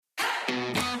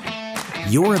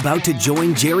You're about to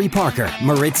join Jerry Parker,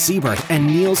 Moritz Siebert, and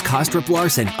Niels Kostrup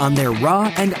Larsen on their raw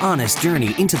and honest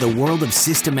journey into the world of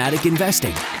systematic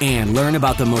investing and learn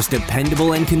about the most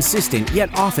dependable and consistent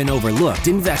yet often overlooked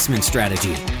investment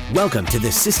strategy. Welcome to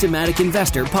the Systematic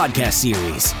Investor podcast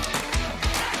series.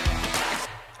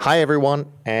 Hi everyone,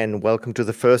 and welcome to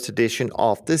the first edition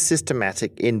of the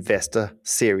Systematic Investor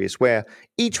series, where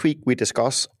each week we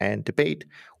discuss and debate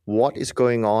what is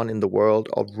going on in the world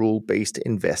of rule-based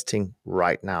investing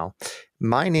right now.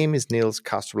 My name is Niels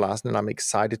Kostrup Larsen, and I'm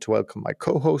excited to welcome my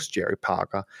co-hosts Jerry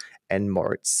Parker and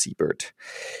Moritz Siebert.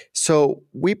 So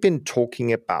we've been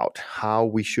talking about how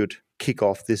we should kick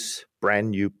off this brand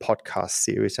new podcast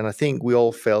series, and I think we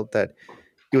all felt that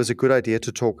it was a good idea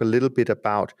to talk a little bit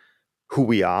about who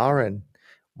we are and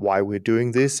why we're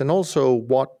doing this, and also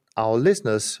what our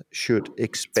listeners should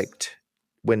expect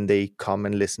when they come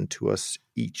and listen to us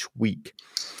each week.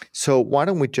 So why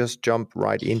don't we just jump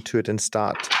right into it and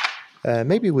start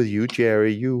maybe with you,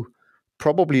 Jerry. You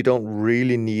probably don't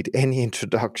really need any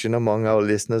introduction among our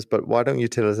listeners, but why don't you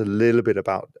tell us a little bit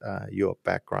about your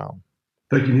background?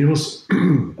 Thank you, Niels.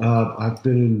 I've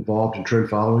been involved in trend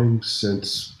following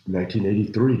since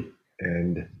 1983,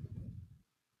 and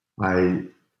I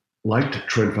liked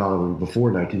trend following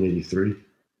before 1983,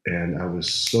 and I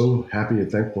was so happy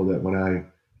and thankful that when I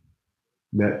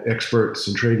met experts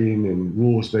in trading and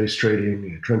rules-based trading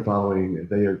and trend following,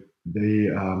 they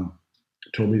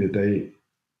told me that they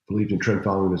believed in trend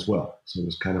following as well. So it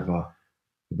was kind of a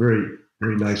very,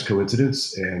 very nice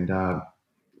coincidence. And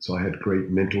so I had great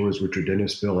mentors, Richard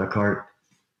Dennis, Bill Eckhart,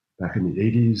 back in the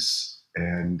 80s,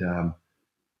 and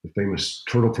the famous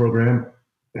Turtle program.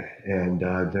 And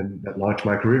then that launched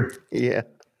my career. Yeah.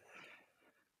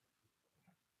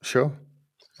 Sure.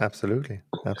 Absolutely.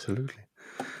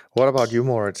 What about you,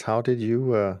 Moritz? How did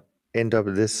you end up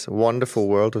in this wonderful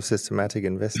world of systematic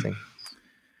investing?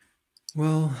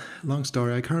 Well, long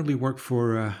story. I currently work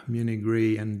for Munich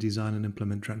Re and design and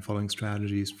implement trend following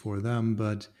strategies for them,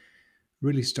 but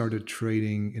really started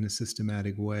trading in a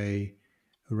systematic way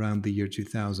around the year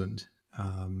 2000.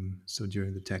 So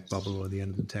during the tech bubble or the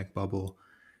end of the tech bubble,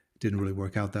 didn't really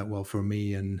work out that well for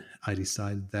me, and I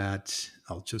decided that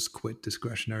I'll just quit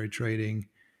discretionary trading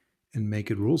and make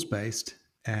it rules-based.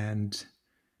 And it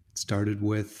started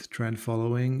with trend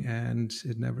following, and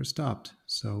it never stopped.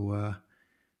 So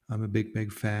I'm a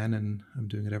big fan, and I'm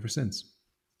doing it ever since.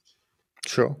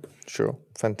 Sure.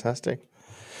 Fantastic.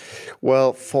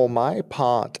 Well, for my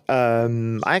part,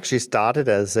 I actually started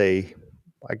as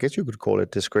I guess you could call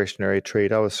it discretionary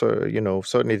trade. I was,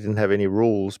 certainly didn't have any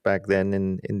rules back then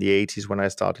in the 80s when I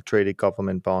started trading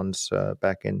government bonds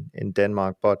back in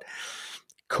Denmark. But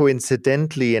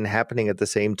coincidentally and happening at the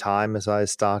same time as I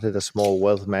started a small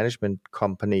wealth management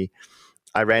company,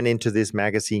 I ran into this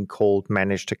magazine called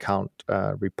Managed Account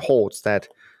Reports that,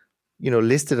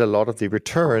 listed a lot of the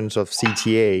returns of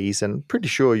CTAs, and pretty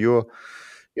sure you,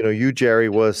 Jerry,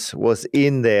 was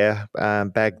in there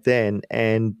back then,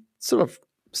 and sort of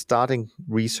starting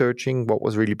researching what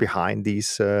was really behind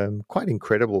these quite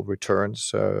incredible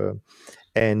returns,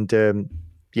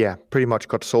 pretty much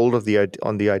got sold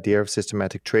on the idea of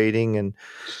systematic trading. And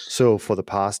so for the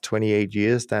past 28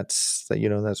 years, that's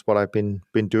what I've been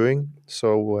doing.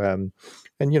 So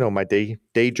my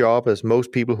day job, as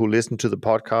most people who listen to the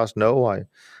podcast know,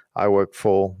 I work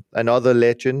for another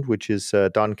legend, which is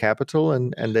Dunn Capital,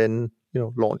 and then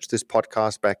launched this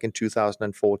podcast back in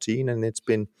 2014, and it's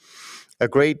been a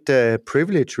great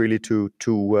privilege, really,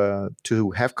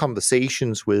 to have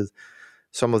conversations with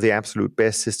some of the absolute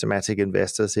best systematic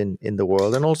investors in the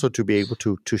world, and also to be able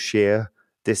to share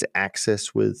this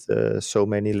access with so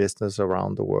many listeners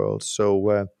around the world.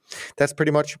 So that's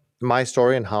pretty much my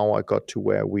story and how I got to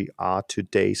where we are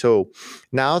today. So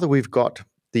now that we've got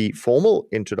the formal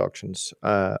introductions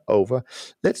over,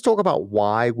 let's talk about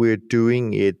why we're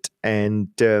doing it. And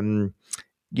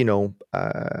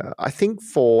I think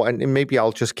and maybe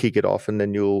I'll just kick it off, and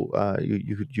then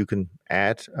you can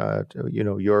add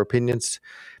your opinions.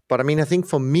 But I mean, I think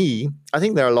for me,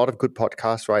 there are a lot of good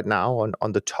podcasts right now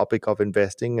on the topic of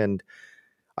investing, and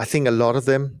I think a lot of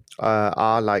them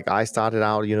are like I started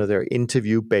out. They're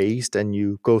interview based, and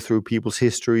you go through people's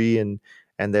history and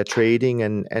their trading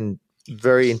and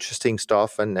very interesting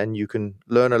stuff, and you can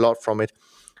learn a lot from it.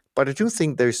 But I do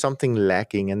think there is something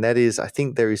lacking, and that is, I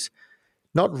think there is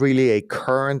not really a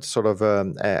current sort of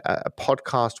a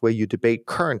podcast where you debate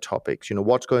current topics,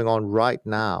 what's going on right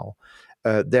now.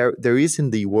 There is in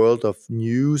the world of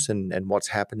news and what's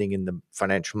happening in the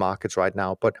financial markets right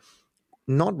now, but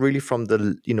not really from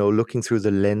the, looking through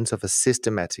the lens of a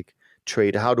systematic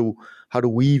trader? How do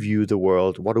we view the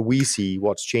world? What do we see?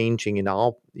 What's changing in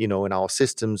our in our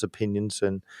systems, opinions,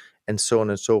 and so on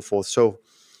and so forth. So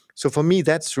for me,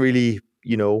 that's really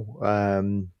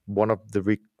one of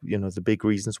the the big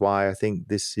reasons why I think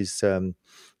this is an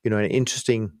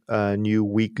interesting new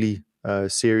weekly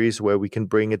series where we can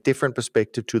bring a different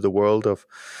perspective to the world of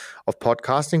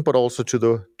podcasting, but also to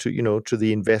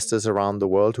the investors around the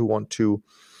world who want to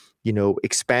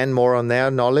expand more on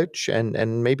their knowledge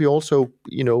and maybe also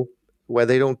where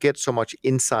they don't get so much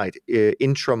insight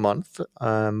intra month,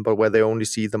 but where they only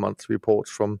see the monthly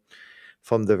reports from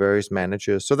the various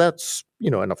managers. So that's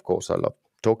and of course I love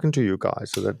talking to you guys.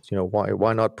 So that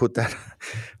why not put that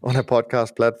on a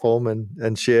podcast platform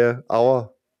and share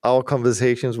our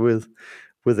conversations with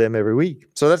them every week.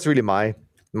 So that's really my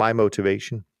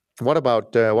motivation. What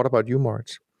about you,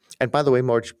 Moritz? And by the way,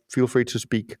 Moritz, feel free to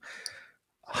speak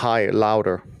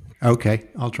louder. Okay,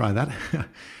 I'll try that.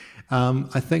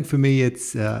 I think for me,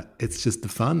 it's just the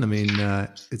fun. I mean,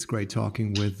 it's great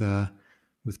talking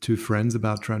with two friends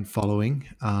about trend following.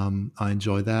 I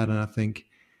enjoy that, and I think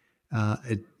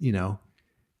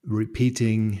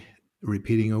repeating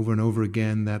over and over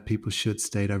again that people should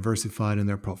stay diversified in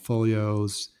their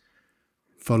portfolios,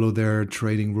 follow their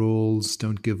trading rules,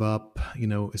 don't give up,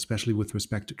 especially with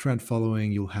respect to trend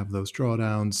following. You'll have those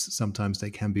drawdowns. Sometimes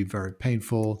they can be very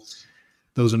painful.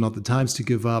 Those are not the times to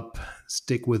give up.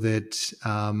 Stick with it.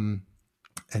 And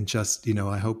just,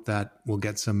 I hope that we'll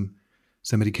get some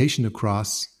education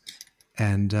across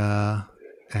and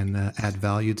add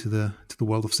value to the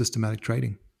world of systematic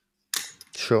trading.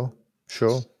 Sure.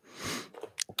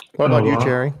 What about you,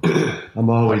 Jerry? I'm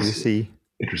always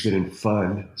interested in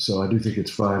fun, so I do think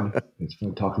it's fun. It's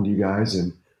fun talking to you guys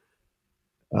and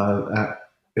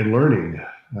learning.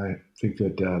 I think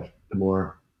that the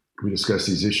more we discuss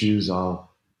these issues,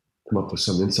 I'll come up with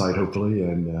some insight, hopefully,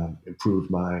 and improve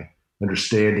my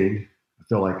understanding. I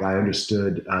feel like I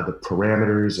understood the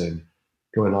parameters and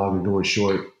going long and going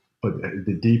short, but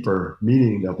the deeper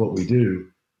meaning of what we do,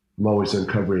 I'm always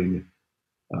uncovering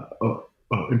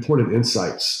important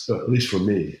insights, at least for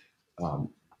me.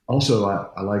 Also,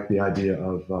 I like the idea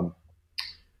of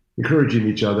encouraging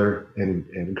each other and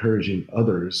encouraging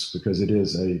others, because it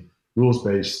is a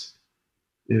rules-based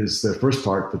is the first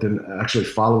part, but then actually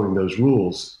following those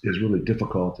rules is really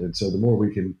difficult. And so the more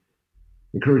we can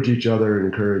encourage each other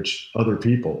and encourage other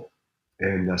people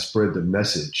and spread the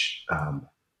message,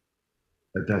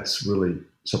 that's really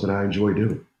something I enjoy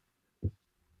doing.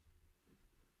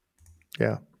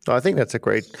 Yeah, I think that's a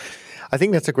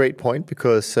great point,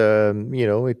 because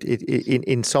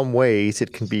in some ways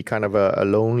it can be kind of a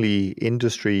lonely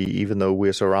industry, even though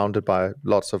we're surrounded by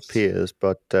lots of peers.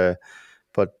 But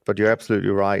you're absolutely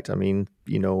right. I mean,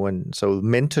 and so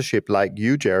mentorship, like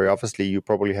you, Jerry, obviously you're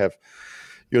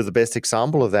the best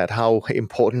example of that. How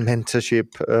important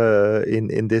mentorship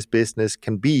in this business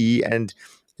can be, and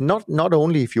not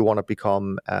only if you want to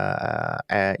become a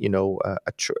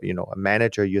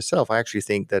manager yourself. I actually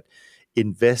think that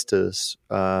investors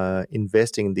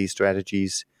investing in these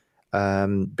strategies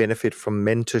benefit from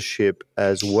mentorship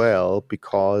as well,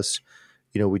 because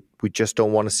we just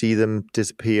don't want to see them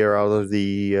disappear out of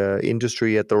the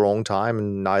industry at the wrong time,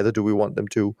 and neither do we want them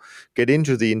to get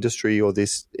into the industry or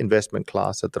this investment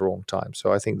class at the wrong time.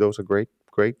 So I think those are great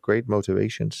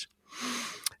motivations.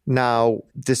 Now,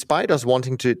 despite us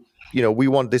wanting to, we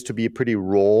want this to be a pretty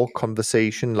raw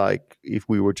conversation, like if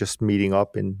we were just meeting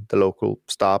up in the local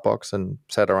Starbucks and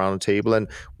sat around a table, and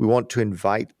we want to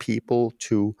invite people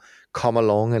to come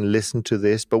along and listen to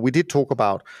this. But we did talk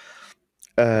about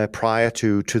prior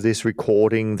to this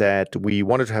recording that we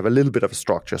wanted to have a little bit of a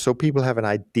structure, so people have an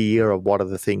idea of what are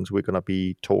the things we're going to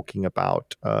be talking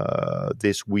about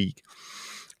this week.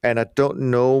 And I don't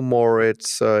know,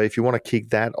 Moritz, if you want to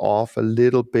kick that off a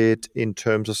little bit in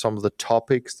terms of some of the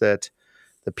topics that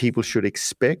the people should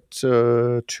expect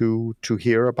to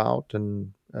hear about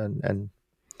and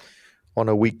on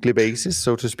a weekly basis,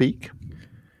 so to speak.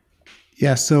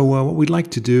 Yeah. So what we'd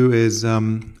like to do is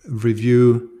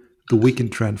review the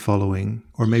weekend trend following,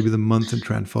 or maybe the month in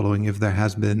trend following, if there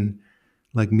has been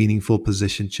like meaningful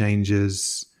position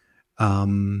changes,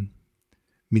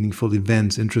 meaningful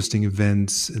events, interesting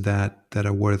events that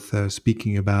are worth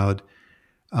speaking about.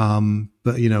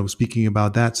 But speaking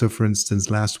about that, so for instance,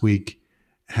 last week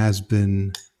has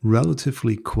been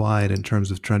relatively quiet in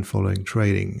terms of trend following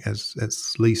trading, at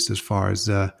least as far as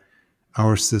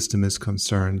our system is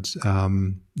concerned.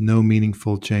 No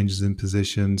meaningful changes in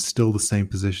positions, still the same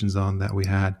positions on that we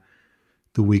had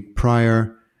the week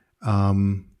prior.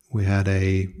 We had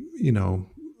a,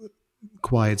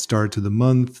 quiet start to the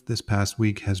month. This past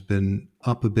week has been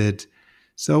up a bit.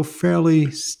 So fairly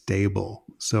stable.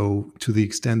 So to the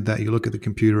extent that you look at the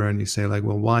computer and you say like,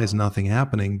 well, why is nothing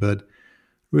happening? But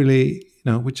really,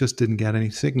 we just didn't get any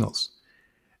signals.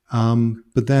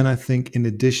 But then I think in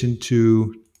addition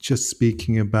to just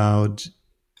speaking about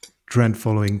trend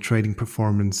following trading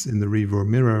performance in the rearview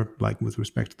mirror, like with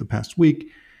respect to the past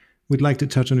week, we'd like to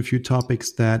touch on a few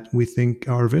topics that we think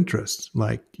are of interest,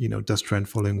 like, does trend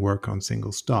following work on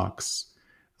single stocks?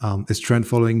 Is trend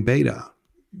following beta?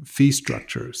 Fee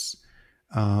structures?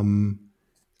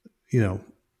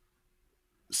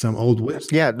 Some old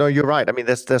wisdom. Yeah, no, you're right. I mean,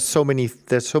 there's so many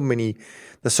things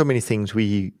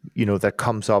we that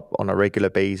comes up on a regular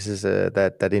basis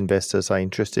that investors are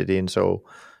interested in. So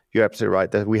you're absolutely right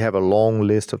that we have a long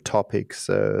list of topics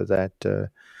that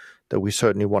we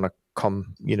certainly want to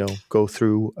go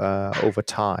through over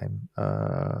time.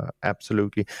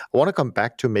 Absolutely. I want to come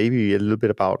back to maybe a little bit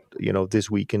about this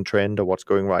week in trend or what's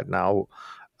going right now,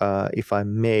 if I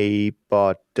may,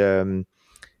 but.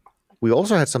 We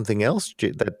also had something else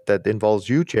that involves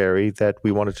you, Jerry, that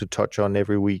we wanted to touch on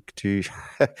every week.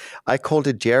 I called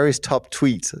it Jerry's top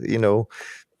tweets.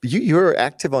 You're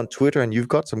active on Twitter, and you've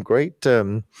got some great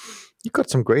articles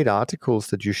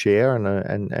that you share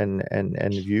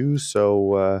and views.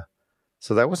 So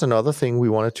that was another thing we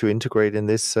wanted to integrate in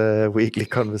this weekly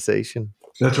conversation.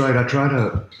 That's right. I try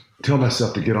to tell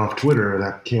myself to get off Twitter, and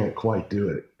I can't quite do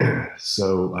it.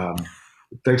 So.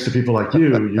 Thanks to people like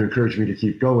you encourage me to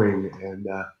keep going, and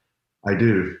I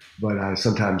do, but I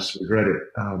sometimes regret it.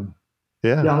 I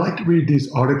like to read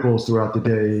these articles throughout the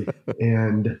day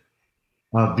and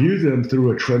view them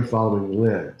through a trend following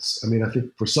lens. I mean, I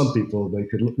think for some people, they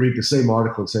could read the same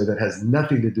article and say that has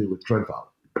nothing to do with trend following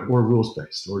or rules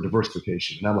based or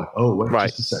diversification. And I'm like, oh, wait,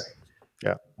 just a second.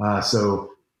 Yeah.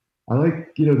 So I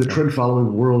like, the trend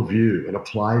following worldview and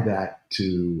apply that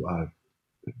to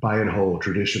buy and hold,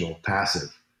 traditional,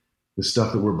 passive, the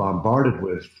stuff that we're bombarded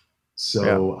with.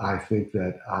 So I think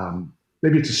that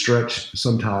maybe it's a stretch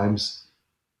sometimes,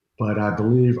 but I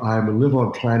believe I'm a live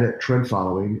on planet trend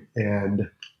following, and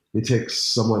it takes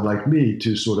someone like me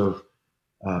to sort of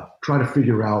try to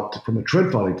figure out from a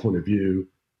trend following point of view,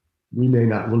 we may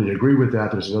not really agree with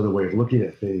that. There's another way of looking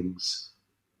at things.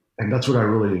 And that's what I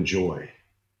really enjoy.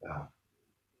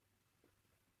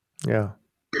 Yeah.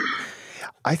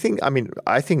 I think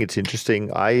it's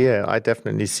interesting. I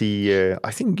definitely see.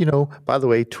 I think by the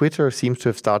way, Twitter seems to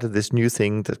have started this new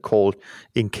thing that's called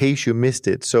 "In Case You Missed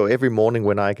It." So every morning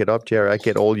when I get up, Jerry, I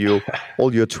get all your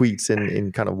tweets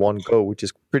in kind of one go, which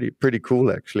is pretty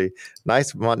cool actually.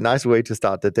 Nice way to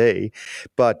start the day.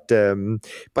 But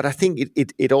I think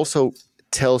it also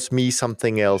tells me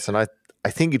something else, and I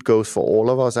think it goes for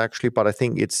all of us actually. But I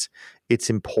think it's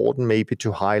important maybe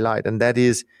to highlight, and that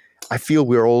is. I feel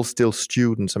we're all still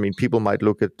students. I mean, people might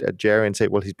look at Jerry and say,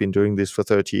 well, he's been doing this for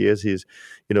 30 years. He's,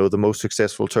 the most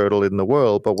successful turtle in the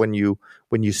world. But when you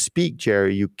speak,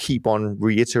 Jerry, you keep on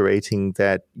reiterating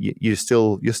that you're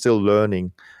still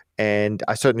learning. And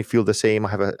I certainly feel the same.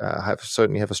 I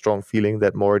certainly have a strong feeling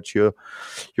that Moritz,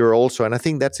 you're also, and I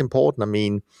think that's important. I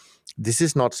mean, this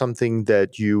is not something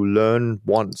that you learn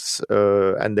once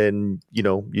and then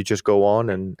you just go on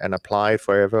and apply it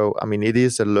forever. I mean, it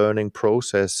is a learning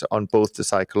process on both the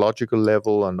psychological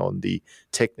level and on the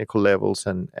technical levels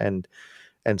and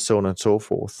so on and so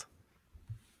forth.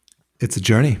 It's a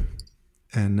journey,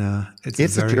 and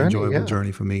it's a very enjoyable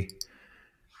journey for me.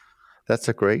 That's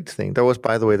a great thing.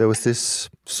 By the way, there was this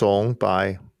song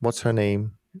by what's her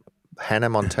name, Hannah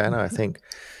Montana, I think.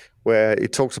 Where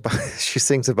it talks about, she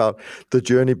sings about the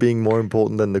journey being more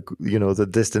important than the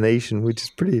destination, which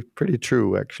is pretty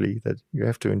true actually. That you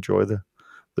have to enjoy the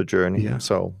journey. Yeah.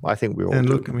 So I think we all. And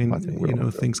look, I mean,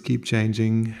 things keep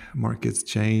changing, markets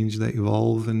change, they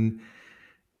evolve, and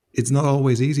it's not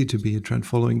always easy to be a trend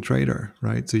following trader,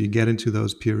 right? So you get into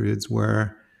those periods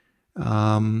where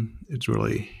it's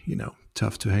really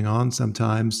tough to hang on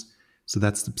sometimes. So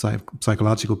that's the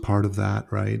psychological part of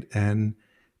that, right? And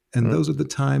those are the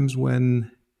times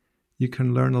when you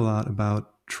can learn a lot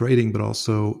about trading, but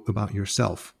also about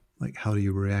yourself. Like, how do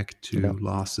you react to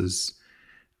losses?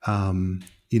 And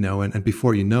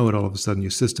before you know it, all of a sudden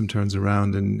your system turns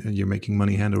around and you're making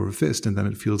money hand over fist. And then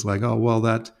it feels like, oh, well,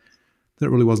 that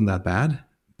really wasn't that bad.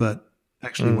 But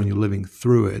actually, when you're living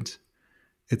through it,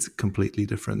 it's a completely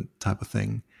different type of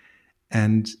thing.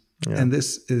 And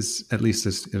this is, at least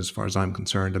as far as I'm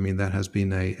concerned, I mean, that has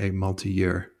been a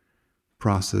multi-year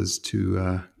process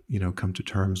to come to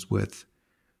terms with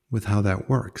how that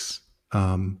works.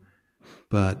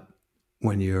 But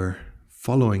when you're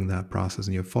following that process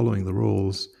and you're following the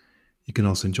rules, you can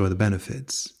also enjoy the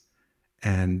benefits.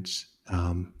 And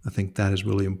I think that is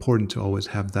really important, to always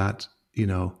have that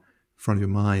front of your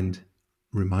mind,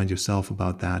 remind yourself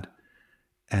about that,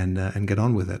 and get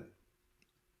on with it.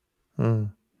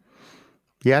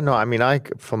 Yeah, no, I mean,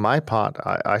 for my part,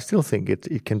 I still think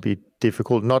it can be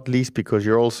difficult, not least because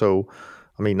you're also,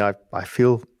 I mean, I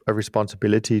feel a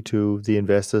responsibility to the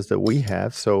investors that we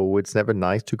have. So it's never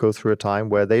nice to go through a time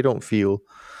where they don't feel,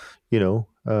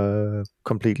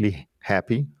 completely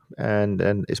happy,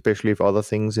 and especially if other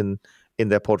things in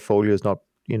their portfolio is not,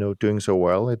 doing so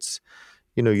well. It's,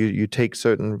 you take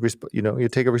you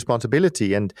take a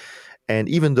responsibility, and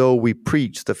even though we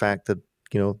preach the fact that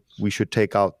we should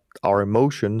take out our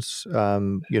emotions,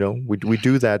 we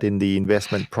do that in the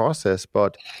investment process,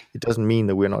 but it doesn't mean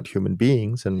that we're not human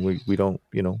beings, and we don't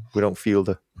we don't feel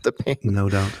the pain. No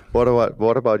doubt.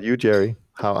 What about you, Jerry?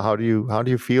 How do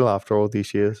you feel after all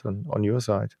these years on your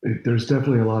side? There's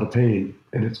definitely a lot of pain,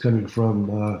 and it's coming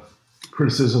from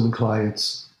criticism and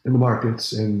clients in the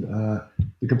markets, and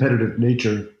the competitive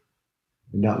nature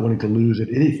and not wanting to lose at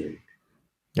anything.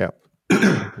 Yeah.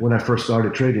 When I first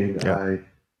started trading, Yeah. I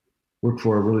worked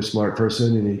for a really smart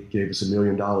person, and he gave us $1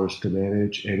 million to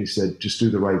manage. And he said, just do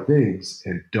the right things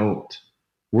and don't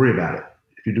worry about it.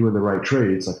 If you're doing the right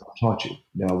trades, like I taught you.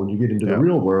 Now, when you get into the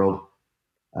real world,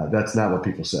 that's not what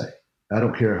people say. I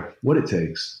don't care what it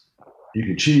takes. You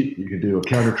can cheat, you can do a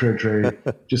counter trend trade,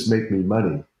 just make me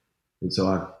money. And so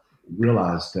I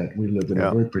realized that we lived in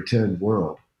a very pretend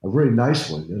world, a very nice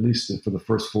one, at least for the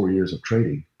first 4 years of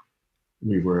trading.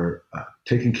 We were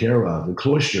taken care of and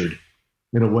cloistered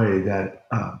in a way that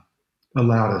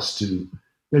allowed us to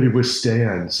maybe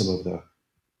withstand some of the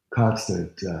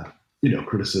constant,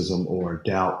 criticism or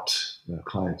doubt.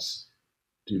 Clients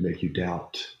do make you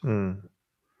doubt.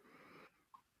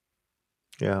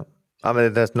 Yeah. I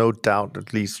mean, there's no doubt,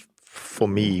 at least for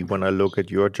me, when I look at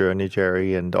your journey,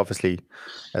 Jerry, and obviously,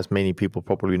 as many people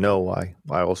probably know, I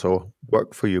also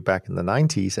worked for you back in the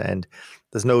 90s. And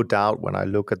there's no doubt when I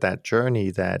look at that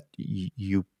journey that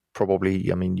you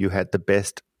probably, I mean, you had the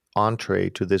best entree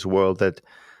to this world that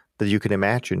you can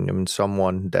imagine. I mean,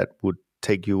 someone that would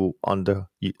take you under,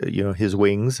 his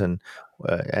wings and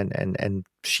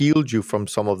shield you from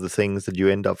some of the things that you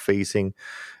end up facing.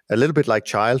 A little bit like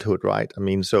childhood, right? I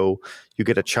mean, so you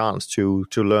get a chance to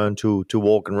learn to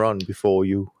walk and run before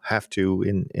you have to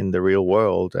in the real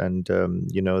world, and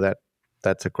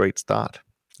that's a great start.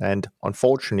 And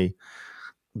unfortunately,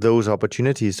 those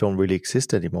opportunities don't really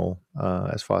exist anymore,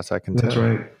 as far as I can tell. That's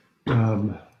right.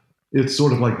 It's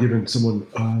sort of like giving someone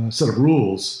a set of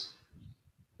rules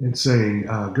and saying,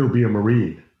 "Go be a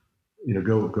Marine,"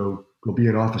 go be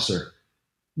an officer.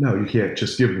 No, you can't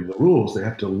just give them the rules. They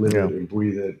have to live it and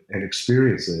breathe it and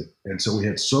experience it. And so we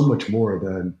had so much more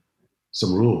than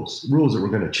some rules that were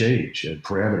going to change, and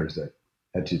parameters that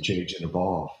had to change and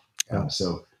evolve.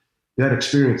 So that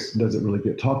experience doesn't really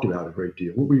get talked about a great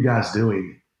deal. What were you guys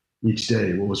doing each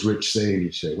day? What was Rich saying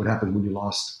each day? What happened when you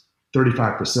lost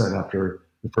 35% after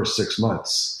the first 6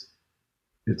 months?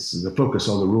 It's the focus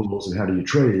on the rules and how do you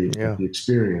trade. The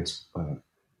experience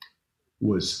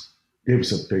gave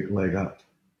us a big leg up.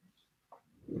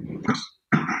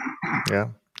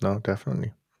 Yeah, no,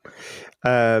 definitely.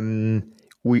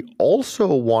 We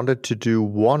also wanted to do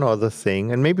one other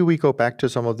thing, and maybe we go back to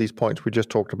some of these points we just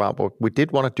talked about, but we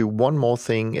did want to do one more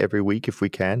thing every week if we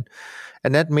can.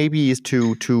 And that maybe is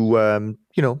to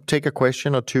take a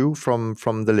question or two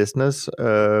from the listeners.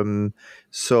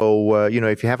 So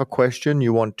if you have a question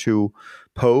you want to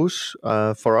pose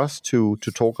for us to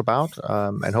talk about,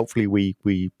 and hopefully we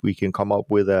can come up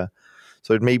with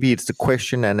so maybe it's the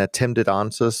question and attempted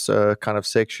answers kind of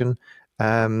section.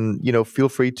 Feel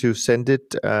free to send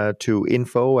it to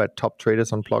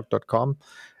info@toptradersunplugged.com.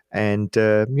 And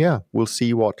we'll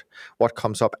see what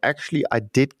comes up. Actually, I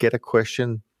did get a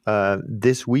question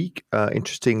this week,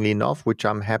 interestingly enough, which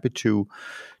I'm happy to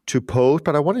pose.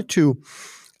 But I wanted to,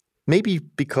 maybe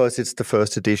because it's the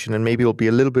first edition and maybe it'll be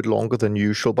a little bit longer than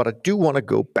usual, but I do want to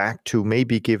go back to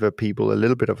maybe give people a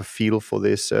little bit of a feel for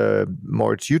this.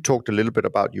 Moritz, you talked a little bit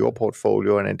about your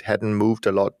portfolio and it hadn't moved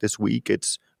a lot this week.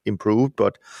 It's improved,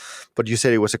 but you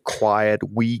said it was a quiet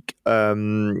week.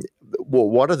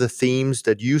 What are the themes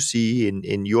that you see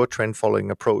in your trend following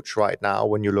approach right now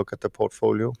when you look at the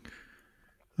portfolio?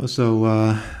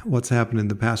 So what's happened in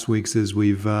the past weeks is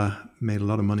we've made a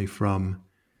lot of money from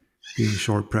being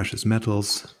short precious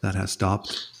metals. That has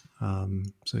stopped.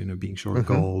 Being short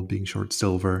gold, being short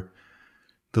silver,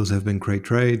 those have been great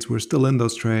trades. We're still in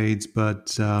those trades, but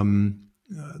the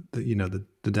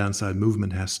downside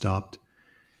movement has stopped.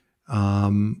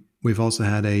 We've also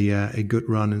had a good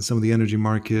run in some of the energy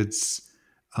markets,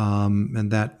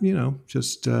 and that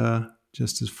just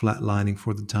is flatlining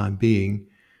for the time being.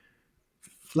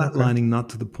 flatlining, not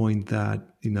to the point that,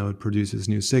 it produces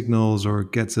new signals or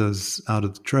gets us out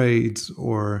of the trades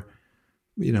or,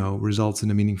 results in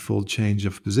a meaningful change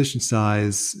of position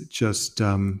size. Just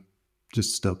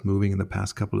stopped moving in the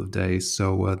past couple of days.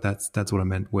 So that's what I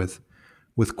meant with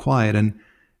quiet. And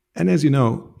as you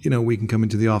know, we can come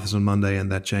into the office on Monday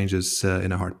and that changes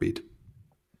in a heartbeat.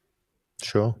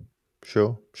 Sure.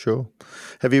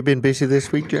 Have you been busy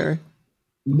this week, Jerry?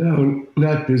 No,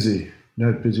 not busy.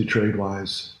 Not busy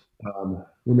trade-wise.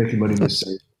 We're making money in the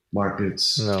same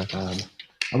markets. No.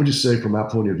 I would just say, from my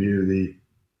point of view,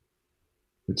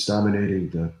 it's dominating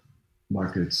the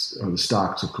markets, or the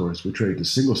stocks, of course. We trade the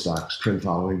single stocks, trend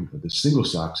following the single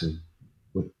stocks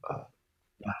with not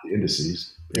the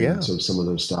indices. And so some of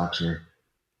those stocks are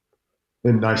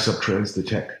in nice uptrends, the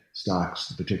tech stocks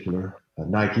in particular,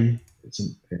 Nike.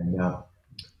 Then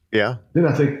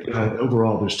I think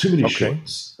overall there's too many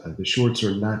shorts. The shorts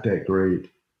are not that great.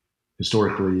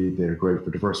 Historically, they're great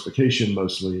for diversification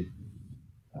mostly.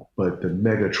 But the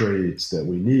mega trades that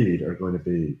we need are going to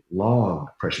be long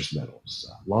precious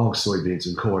metals, long soybeans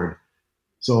and corn.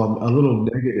 So I'm a little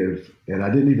negative, and I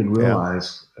didn't even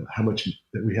realize how much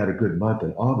that we had a good month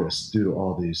in August due to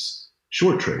all these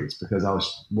short trades, because I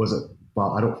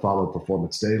don't follow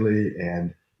performance daily,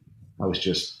 and I was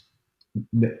just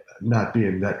not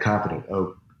being that confident. I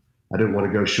didn't want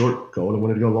to go short gold. I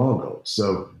wanted to go long gold.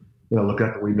 So, look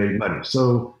up, we made money.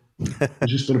 So there's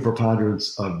just been a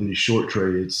preponderance of these short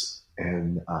trades,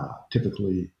 and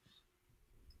typically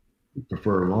we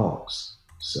prefer longs.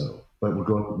 So, but we'll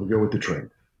go with the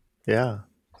trend. Yeah.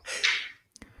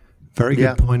 Very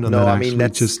good point on that. Actually,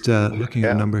 that's just looking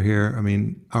at a number here. I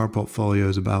mean, our portfolio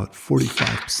is about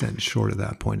 45% short at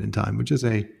that point in time, which is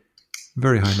a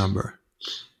very high number.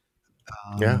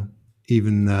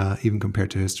 Even compared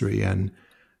to history, and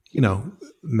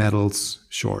metals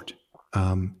short.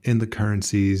 In the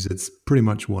currencies, it's pretty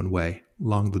much one way: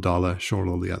 long the dollar, short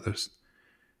all the others.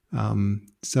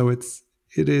 So it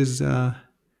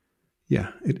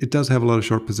does have a lot of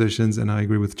short positions, and I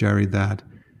agree with Jerry that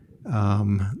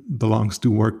the longs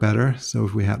do work better. So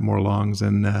if we had more longs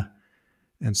and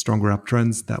stronger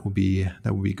uptrends, that would be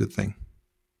a good thing.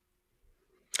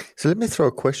 So let me throw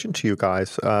a question to you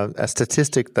guys. A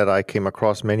statistic that I came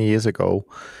across many years ago.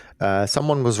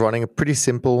 Someone was running a pretty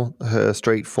simple,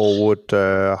 straightforward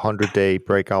 100-day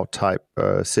breakout type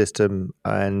system,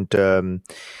 and then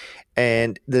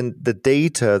the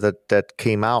data that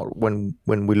came out when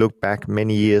we look back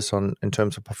many years in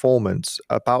terms of performance,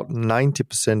 about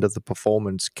 90% of the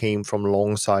performance came from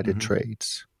long-sided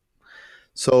trades.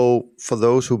 So for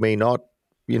those who may not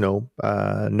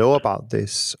know about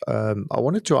this, I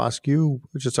wanted to ask you,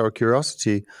 just out of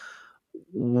curiosity,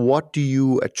 what do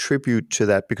you attribute to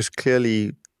that? Because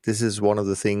clearly this is one of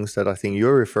the things that I think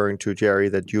you're referring to, Jerry,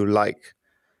 that you like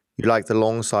the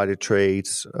long-sided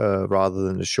trades rather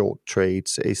than the short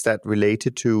trades. Is that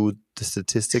related to the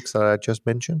statistics that I just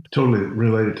mentioned? Totally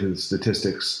related to the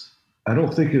statistics. I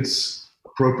don't think it's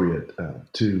appropriate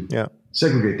to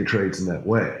segregate the trades in that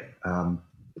way. I'm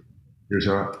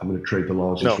going to trade the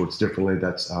longs and shorts differently.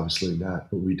 That's obviously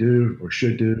not what we do or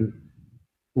should do,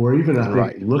 or even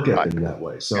I think look at them that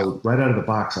way. So right out of the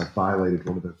box, I violated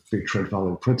one of the big trend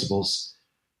following principles.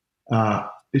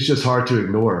 It's just hard to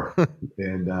ignore. But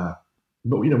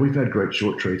we've had great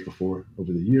short trades before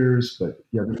over the years. But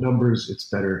the numbers, it's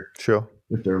better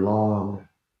if they're long.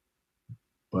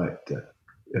 But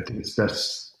I think it's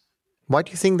best. Why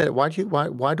do you think that? Why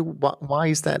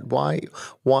is that?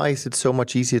 Why is it so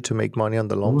much easier to make money on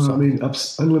the long side? I mean,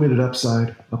 unlimited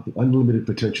upside, unlimited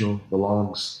potential. The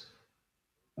longs.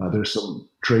 There's some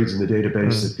trades in the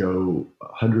database that go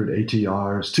 100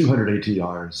 ATRs, 200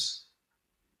 ATRs,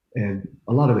 and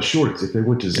a lot of the shorts, if they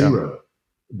went to zero,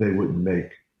 they wouldn't make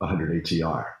 100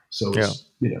 ATR. So it's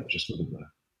just sort of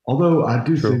although I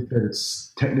do think that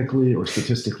it's technically or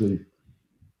statistically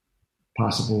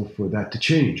possible for that to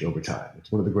change over time.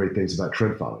 It's one of the great things about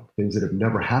trend following. Things that have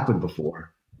never happened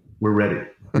before, we're ready.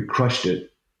 We crushed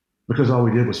it because all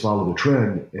we did was follow the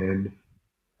trend and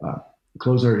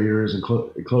close our ears and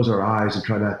close our eyes and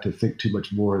try not to think too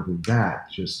much more than that.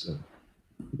 Just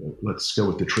let's go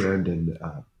with the trend and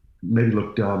maybe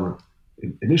look dumb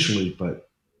initially, but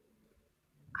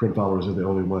trend followers are the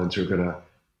only ones who are going to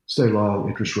stay long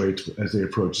interest rates as they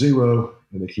approach zero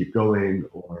and they keep going,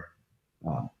 or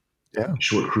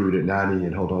short crude at 90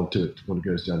 and hold on to it when it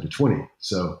goes down to 20.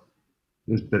 So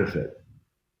there's benefit.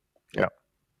 Yeah.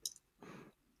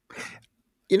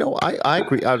 I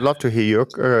agree. I'd love to hear your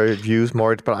views,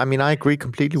 Moritz, but I mean, I agree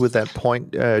completely with that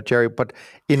point, Jerry. But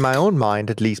in my own mind,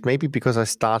 at least, maybe because I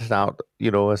started out,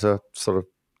 as a sort of,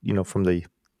 from the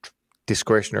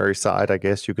discretionary side, I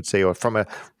guess you could say, or from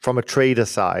a trader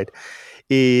side,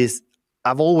 is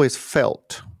I've always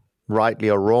felt, rightly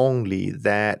or wrongly,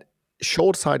 that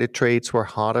short-sided trades were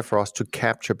harder for us to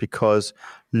capture because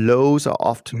lows are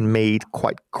often made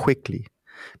quite quickly.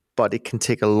 But it can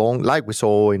take a long, like we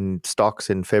saw in stocks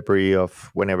in February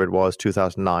of whenever it was,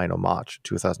 2009 or March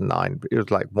 2009. It was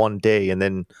like one day, and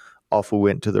then off we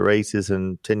went to the races,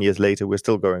 and 10 years later, we're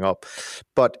still going up.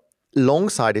 But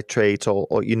long-sided trades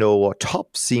or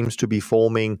top seems to be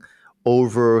forming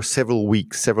over several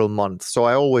weeks, several months. So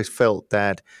I always felt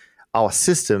that our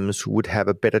systems would have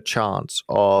a better chance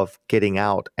of getting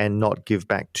out and not give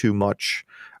back too much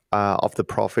of the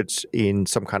profits in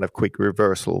some kind of quick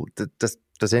reversal.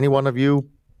 Does any one of you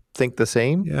think the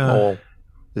same? Yeah. Or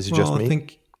is it just me? I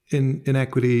think in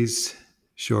equities,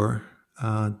 sure.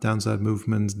 Downside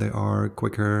movements, they are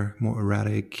quicker, more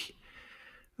erratic.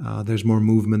 There's more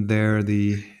movement there.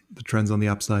 The trends on the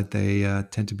upside, they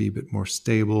tend to be a bit more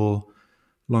stable,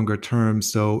 longer term.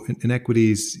 So in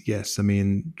equities, yes, I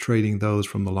mean, trading those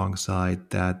from the long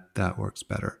side, that works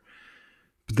better.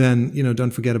 But then, don't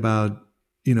forget about,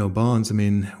 bonds. I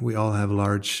mean, we all have a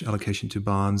large allocation to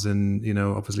bonds, and,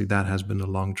 obviously that has been a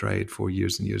long trade for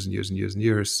years and years and years and years and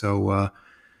years. So,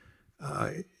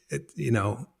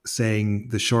 saying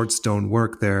the shorts don't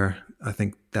work there, I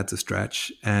think that's a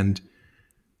stretch. And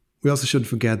we also shouldn't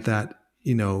forget that,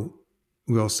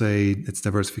 we all say it's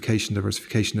diversification.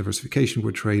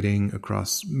 We're trading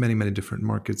across many, many different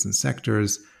markets and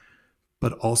sectors,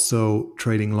 but also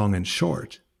trading long and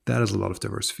short. That is a lot of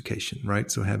diversification,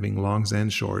 right? So having longs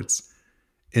and shorts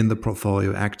in the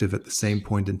portfolio active at the same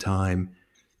point in time,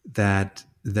 that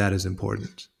is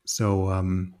important.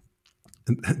 So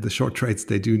the short trades,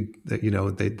 they do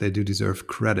deserve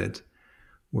credit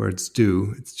where it's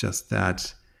due. It's just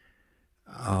that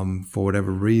for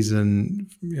whatever reason,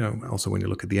 also when you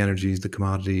look at the energies, the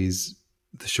commodities,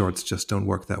 the shorts just don't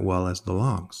work that well as the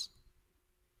longs.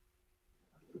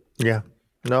 Yeah.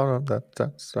 No,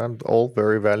 that's all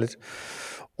very valid.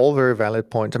 All very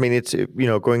valid points. I mean, it's,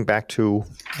 going back to,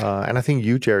 and I think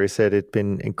you, Jerry, said it's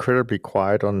been incredibly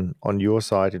quiet on your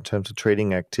side in terms of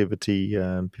trading activity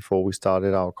before we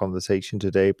started our conversation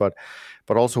today. But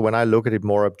also when I look at it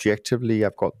more objectively,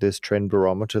 I've got this trend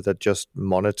barometer that just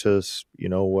monitors,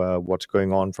 what's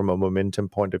going on from a momentum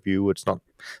point of view. It's not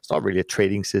really a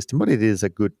trading system, but it is a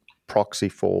good proxy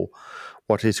for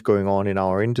what is going on in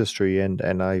our industry. And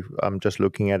I'm just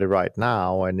looking at it right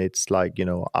now, and it's like,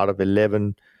 out of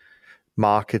 11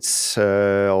 markets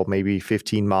or maybe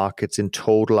 15 markets in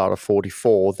total out of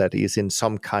 44 that is in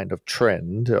some kind of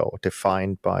trend or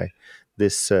defined by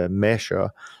this measure,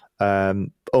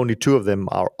 only 2 of them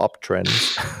are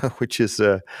uptrends, which is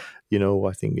I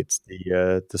think it's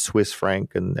the Swiss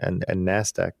franc and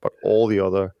NASDAQ, but all the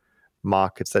other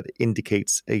markets that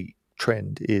indicates a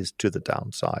trend is to the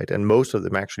downside, and most of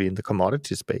them actually in the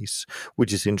commodity space,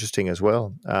 which is interesting as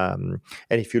well. And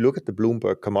if you look at the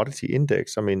Bloomberg Commodity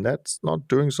Index, I mean, that's not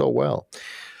doing so well.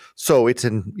 So it's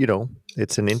an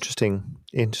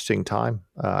interesting time.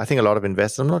 I think a lot of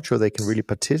investors, I'm not sure they can really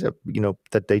participate,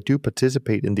 that they do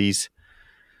participate in these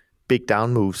big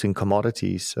down moves in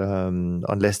commodities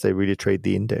unless they really trade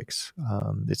the index.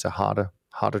 It's a harder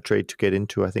trade to get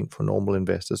into, I think, for normal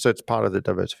investors. So it's part of the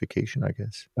diversification, I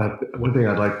guess. One thing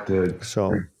I'd like to...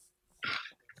 So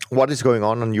what is going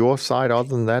on your side other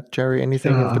than that, Jerry?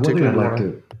 Anything in particular? One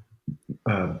thing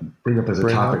I'd like to bring up as a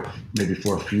topic, maybe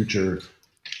for a future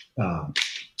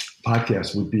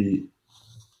podcast, would be,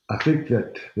 I think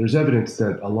that there's evidence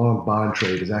that a long bond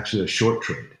trade is actually a short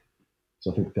trade.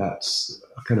 So I think that's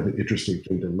kind of an interesting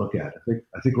thing to look at.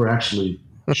 I think we're actually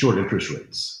short interest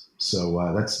rates.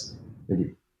 So that's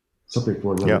maybe something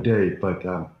for another day. But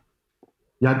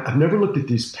I've never looked at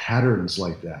these patterns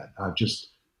like that. I've just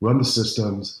run the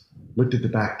systems, looked at the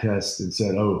back test and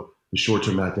said, oh, the shorts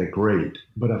are not that great.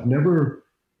 But I've never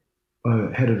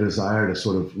had a desire to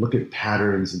sort of look at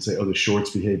patterns and say, oh, the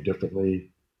shorts behave differently.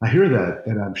 I hear that,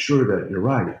 and I'm sure that you're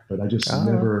right, but I just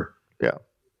never. Yeah.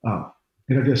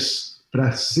 And I guess, but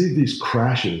I see these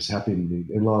crashes happening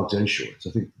in longs and shorts.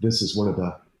 I think this is one of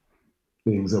the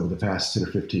things over the past 10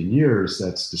 or 15 years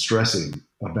that's distressing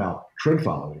about trend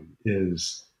following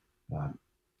is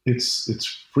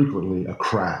it's frequently a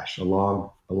crash, a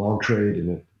long trade, and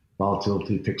the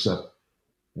volatility picks up,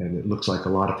 and it looks like a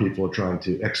lot of people are trying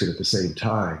to exit at the same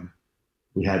time.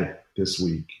 We had it this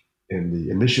week in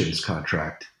the emissions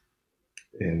contract,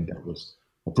 and that was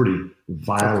a pretty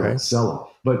violent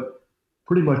sell-off, but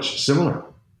pretty much similar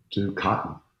to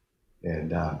cotton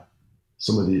and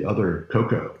some of the other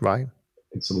cocoa, right,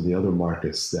 and some of the other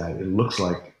markets that it looks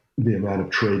like the amount of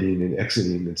trading and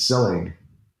exiting and selling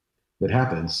that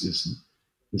happens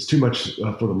is too much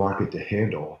for the market to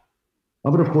handle.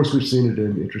 But of course, we've seen it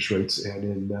in interest rates and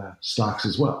in stocks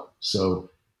as well. So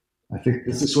I think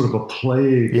this is sort of a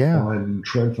plague on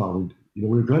trend following.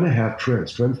 We're going to have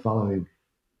trends. Trend following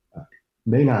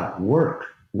may not work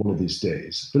one of these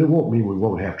days, but it won't mean we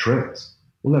won't have trends.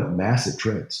 We'll have massive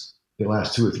trends the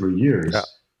last 2 or 3 years. Yeah.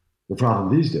 The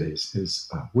problem these days is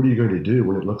what are you going to do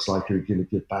when it looks like you're going to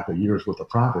get back a year's worth of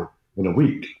profit in a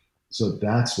week? So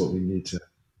that's what we need to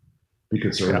be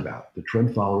concerned about. The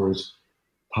trend followers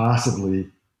possibly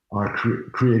are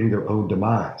creating their own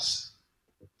demise.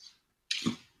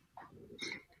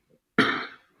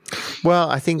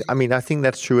 Well, I think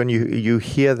that's true, and you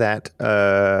hear that.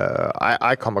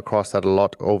 I come across that a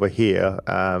lot over here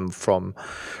from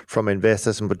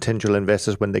investors and potential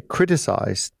investors when they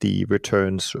criticize the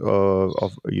returns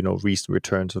of recent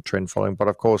returns of trend following. But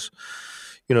of course,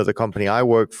 the company I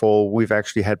work for, we've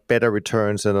actually had better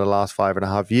returns in the last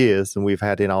 5.5 years than we've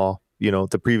had in our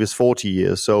the previous 40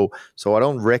 years. So I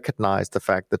don't recognize the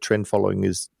fact that trend following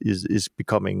is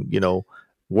becoming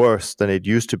worse than it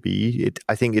used to be.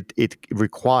 I think it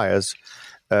requires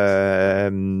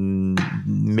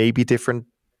maybe different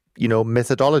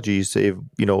methodologies,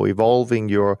 evolving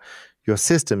your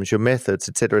systems, your methods,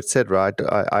 etc., etc.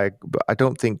 I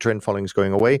don't think trend following is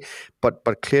going away,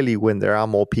 but clearly when there are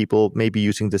more people maybe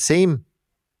using the same,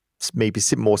 maybe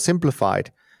more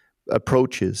simplified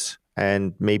approaches,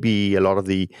 and maybe a lot of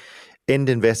the end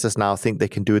investors now think they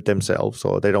can do it themselves,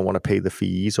 or they don't want to pay the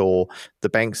fees, or the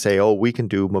banks say, oh, we can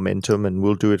do momentum and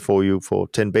we'll do it for you for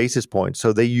 10 basis points.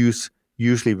 So they use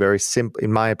usually very simple,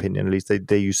 in my opinion at least,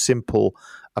 they use simple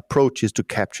approaches to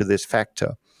capture this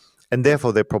factor. And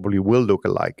therefore they probably will look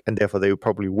alike, and therefore they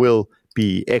probably will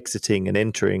be exiting and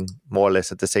entering more or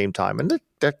less at the same time. And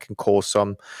that can cause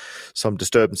some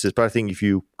disturbances. But I think if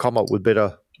you come up with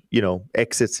better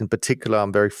exits in particular,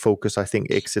 I'm very focused. I think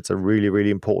exits are really, really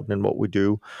important in what we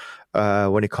do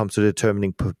when it comes to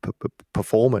determining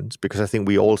performance, because I think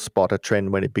we all spot a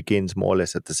trend when it begins more or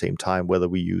less at the same time, whether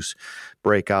we use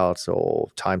breakouts or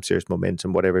time series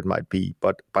momentum, whatever it might be.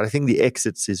 But I think the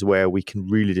exits is where we can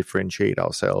really differentiate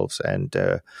ourselves, and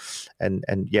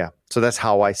yeah. So that's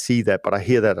how I see that. But I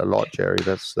hear that a lot, Jerry.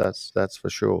 That's for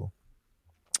sure.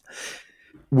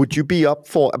 Would you be up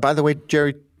for? By the way,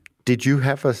 Jerry, did you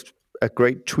have a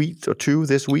great tweet or two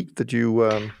this week that you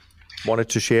wanted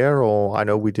to share? Or I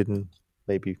know we didn't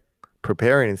maybe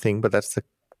prepare anything, but that's the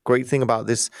great thing about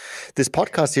this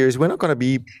podcast series. We're not going to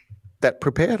be that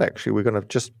prepared, actually. We're going to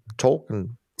just talk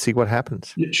and see what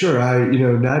happens. Yeah, sure.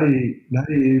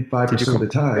 95% of the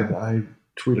time, I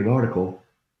tweet an article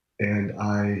and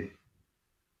I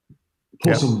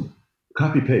pull some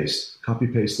copy paste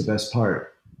the best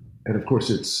part. And of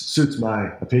course, it suits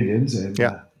my opinions. And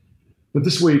but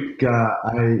this week,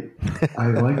 I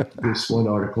liked this one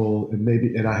article,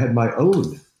 and I had my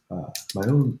own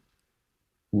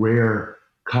rare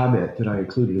comment that I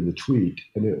included in the tweet,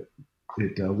 and it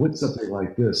went something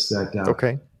like this: that I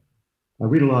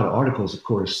read a lot of articles, of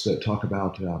course, that talk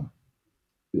about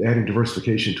adding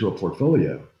diversification to a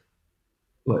portfolio,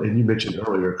 and you mentioned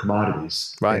earlier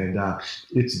commodities, right? And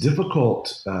it's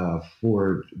difficult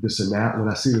for this. When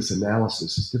I see this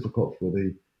analysis, it's difficult for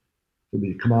the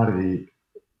commodity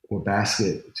or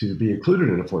basket to be included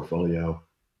in a portfolio,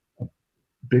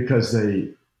 because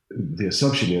the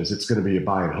assumption is it's going to be a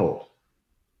buy and hold.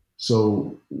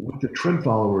 So what the trend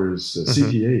followers,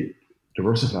 CTA,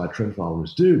 diversified trend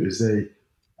followers, do is they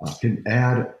can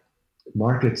add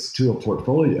markets to a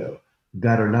portfolio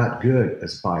that are not good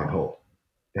as buy and hold.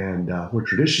 And where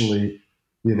traditionally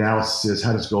the analysis is,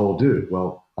 how does gold do?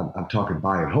 Well, I'm talking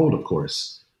buy and hold, of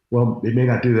course. Well, it may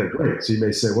not do that great. So you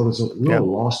may say, well, there's a real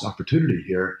lost opportunity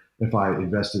here if I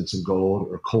invest in some gold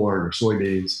or corn or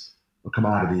soybeans or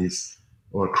commodities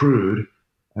or crude,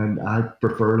 and I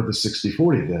prefer the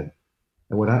 60-40 then.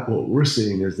 And what we're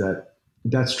seeing is that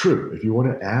that's true. If you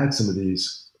want to add some of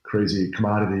these crazy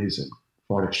commodities and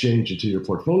foreign exchange into your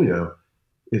portfolio,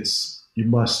 you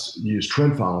must use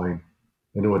trend following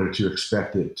in order to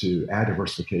expect it to add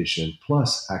diversification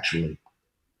plus actually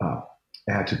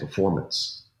add to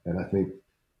performance. And I think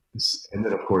and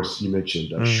then of course you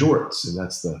mentioned shorts, and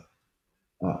that's a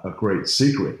great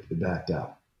secret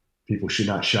that people should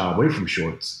not shy away from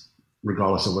shorts,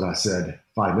 regardless of what I said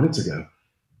 5 minutes ago.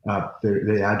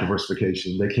 They add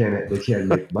diversification. They can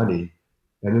make money,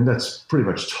 and then that's pretty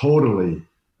much totally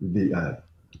you're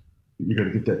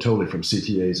going to get that totally from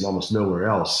CTAs and almost nowhere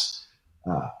else.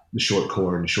 The short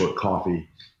corn, short coffee,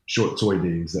 short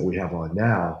soybeans that we have on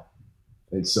now,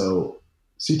 and so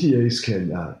CTAs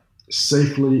can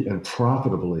safely and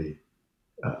profitably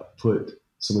put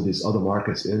some of these other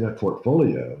markets in a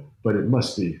portfolio, but it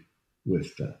must be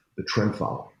with the trend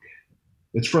following.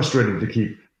 It's frustrating to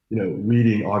keep,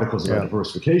 reading articles about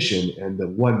diversification, and the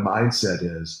one mindset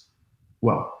is,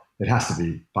 well, it has to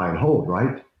be buy and hold,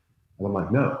 right? And I'm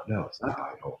like, no, it's not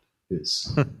buy and hold.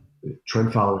 It's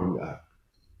trend following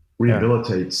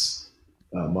rehabilitates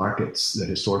markets that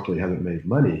historically haven't made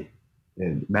money,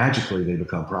 and magically they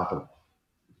become profitable.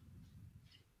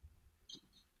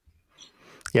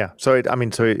 Yeah. So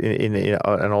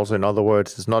and also in other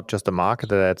words, it's not just the market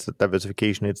that adds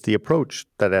diversification; it's the approach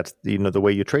that adds, the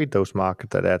way you trade those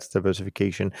markets that adds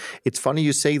diversification. It's funny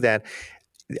you say that.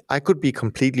 I could be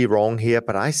completely wrong here,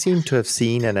 but I seem to have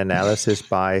seen an analysis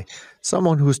by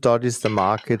someone who studies the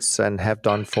markets and have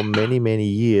done for many, many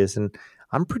years, and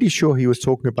I'm pretty sure he was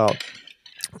talking about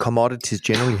commodities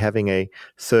generally having a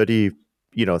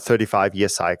 35-year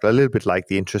cycle, a little bit like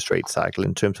the interest rate cycle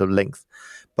in terms of length.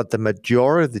 But the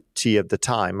majority of the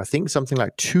time, I think something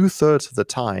like 2/3 of the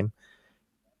time,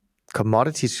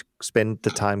 commodities spend the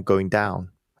time going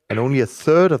down. And only a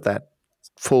third of that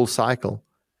full cycle,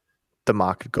 the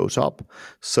market goes up.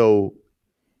 So,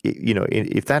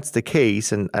 if that's the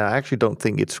case, and I actually don't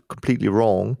think it's completely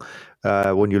wrong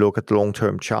when you look at the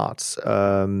long-term charts,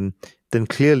 then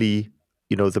clearly,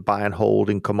 the buy and hold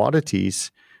in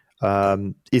commodities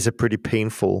is a pretty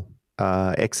painful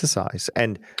exercise.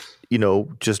 And,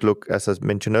 just look, as I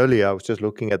mentioned earlier, I was just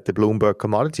looking at the Bloomberg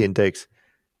Commodity Index.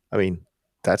 I mean,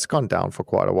 that's gone down for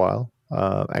quite a while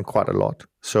and quite a lot.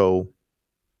 So,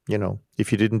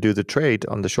 if you didn't do the trade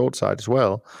on the short side as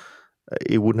well,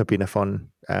 it wouldn't have been a fun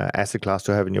asset class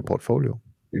to have in your portfolio.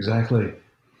 Exactly.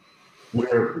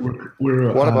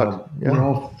 We're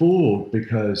all fooled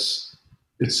because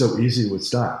it's so easy with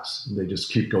stocks. They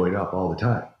just keep going up all the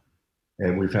time.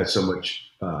 And we've had so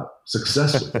much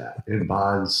success with that. And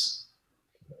bonds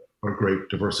are great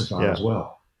diversifier as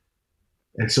well.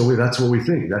 And so that's what we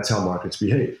think. That's how markets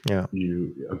behave. Yeah.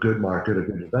 A good market, a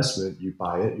good investment, you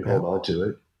buy it, you hold on to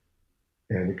it,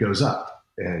 and it goes up.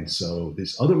 And so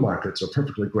these other markets are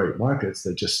perfectly great markets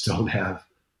that just don't have,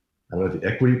 the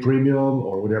equity premium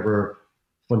or whatever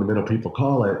fundamental people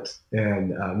call it. And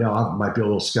now I might be a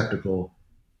little skeptical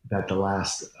that the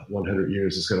last 100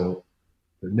 years the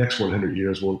next 100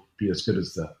 years will be as good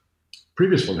as the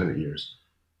previous 100 years.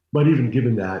 But even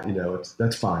given that,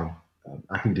 that's fine.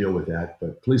 I can deal with that.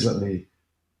 But please let me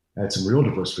add some real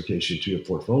diversification to your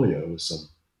portfolio with some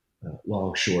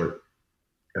long, short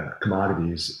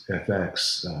commodities,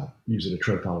 FX, using a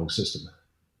trend following system.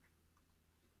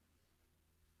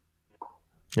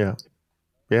 Yeah.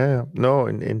 No,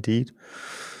 indeed.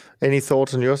 Any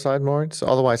thoughts on your side, Moritz?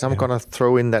 Otherwise, I'm going to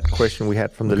throw in that question we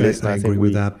had from the listener. I agree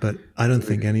with that, but I don't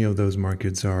think any of those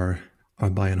markets are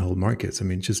buy and hold markets. I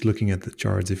mean, just looking at the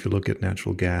charts, if you look at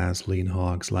natural gas, lean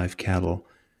hogs, live cattle,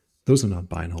 those are not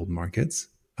buy and hold markets.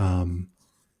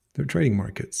 They're trading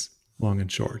markets, long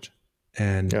and short.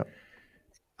 And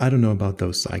I don't know about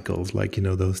those cycles, like,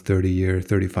 those 30-year,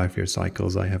 35-year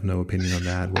cycles. I have no opinion on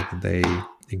that, whether they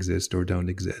exist or don't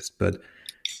exist. But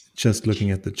just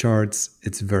looking at the charts,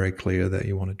 it's very clear that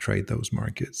you want to trade those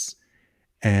markets.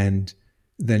 And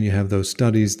then you have those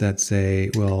studies that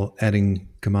say, well, adding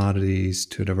commodities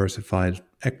to a diversified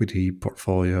equity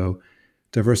portfolio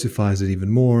diversifies it even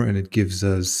more, and it gives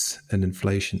us an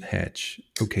inflation hedge.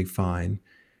 Okay, fine.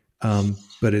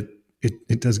 But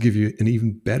it does give you an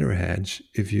even better hedge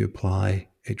if you apply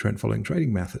a trend following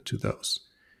trading method to those.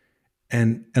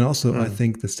 And also, I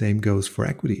think the same goes for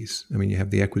equities. I mean, you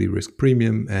have the equity risk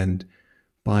premium, and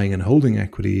buying and holding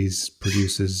equities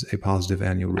produces a positive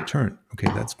annual return. Okay,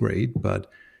 that's great. But,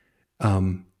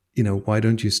 why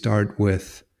don't you start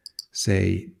with,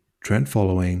 say, trend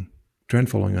following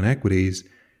on equities,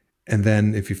 and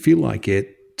then if you feel like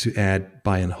it, to add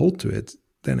buy and hold to it,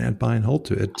 then add buy and hold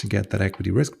to it to get that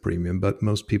equity risk premium. But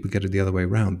most people get it the other way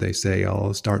around. They say,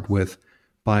 I'll start with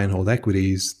buy and hold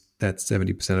equities. That's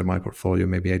 70% of my portfolio,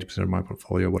 maybe 80% of my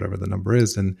portfolio, whatever the number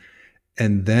is. And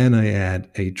then I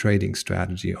add a trading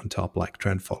strategy on top, like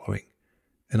trend following.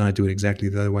 And I do it exactly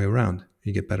the other way around.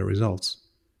 You get better results.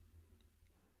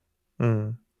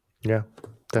 Yeah,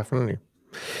 definitely.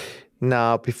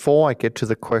 Now, before I get to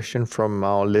the question from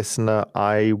our listener,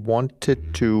 I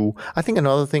think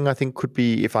another thing could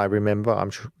be, if I remember,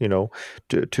 I'm sure,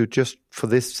 to just for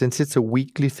this, since it's a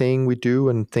weekly thing we do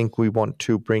and think we want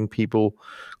to bring people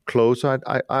closer,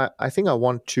 I think I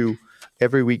want to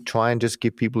every week try and just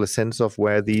give people a sense of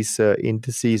where these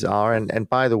indices are. And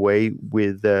by the way,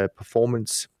 with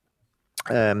performance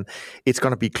It's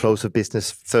going to be close of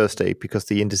business Thursday because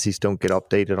the indices don't get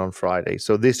updated on Friday.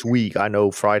 So this week, I know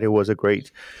Friday was a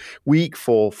great week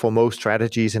for most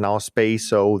strategies in our space.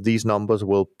 So these numbers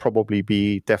will probably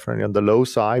be definitely on the low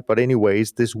side. But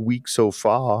anyways, this week so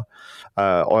far,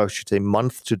 or I should say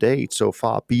month to date so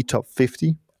far, B top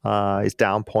 50 is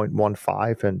down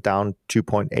 0.15 and down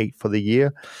 2.8 for the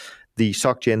year. The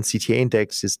SocGen CTA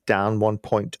index is down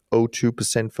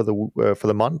 1.02% for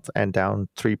the month and down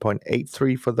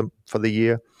 3.83 for the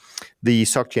year. The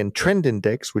SocGen Trend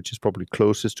Index, which is probably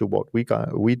closest to what we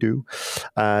do,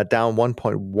 down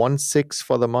 1.16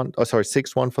 for the month.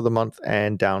 6.1 for the month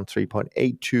and down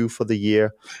 3.82 for the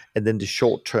year. And then the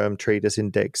short-term traders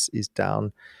index is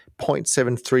down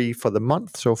 0.73 for the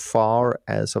month so far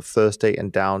as of Thursday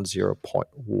and down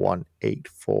 0.18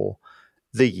 for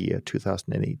the year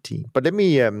 2018. But let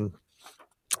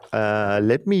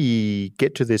me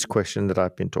get to this question that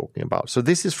I've been talking about. So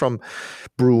this is from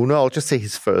Bruno. I'll just say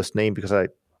his first name because I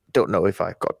don't know if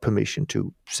I've got permission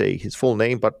to say his full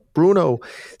name. But Bruno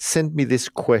sent me this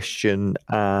question,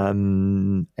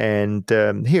 and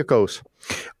here goes.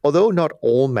 Although not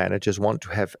all managers want to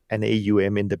have an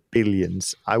AUM in the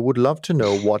billions, I would love to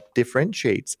know what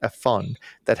differentiates a fund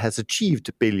that has achieved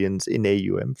billions in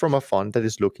AUM from a fund that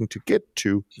is looking to get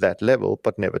to that level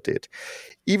but never did,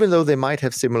 even though they might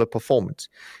have similar performance.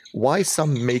 Why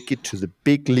some make it to the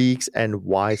big leagues and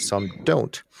why some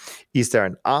don't? Is there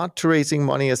an art to raising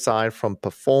money aside from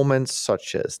performance,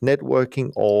 such as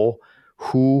networking, or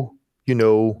who you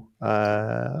know,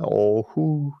 or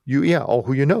who you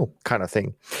know, kind of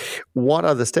thing? What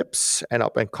are the steps an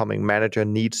up-and-coming manager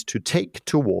needs to take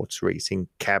towards raising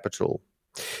capital?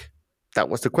 That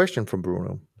was the question from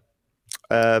Bruno.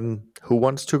 Who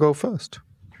wants to go first?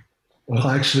 Well,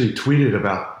 I actually tweeted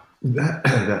about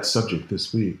that subject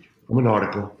this week from an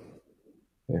article.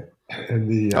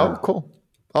 And cool.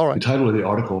 All right. The title of the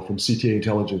article from CTA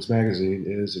Intelligence magazine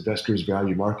is Investors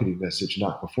Value Marketing Message,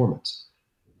 Not Performance.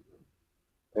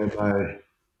 And my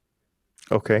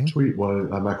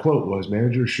quote was,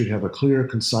 managers should have a clear,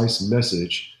 concise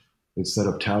message instead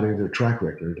of touting their track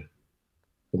record.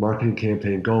 The marketing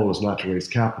campaign goal is not to raise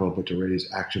capital, but to raise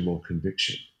actionable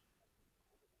conviction.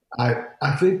 I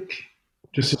think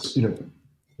just,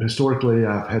 historically,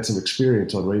 I've had some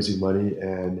experience on raising money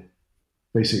and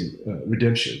facing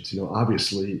redemptions.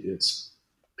 Obviously, it's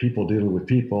people dealing with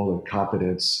people and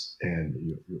confidence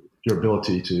and your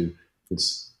ability to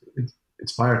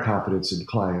inspire confidence in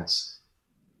clients,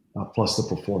 plus the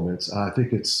performance. I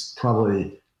think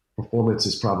performance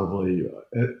is probably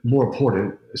more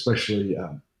important, especially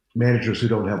managers who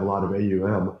don't have a lot of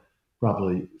AUM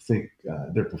probably think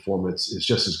their performance is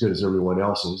just as good as everyone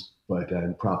else's, but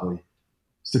probably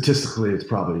statistically it's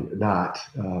probably not.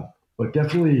 But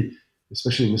definitely,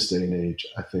 especially in this day and age,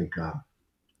 I think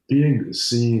being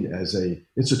seen as a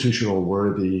institutional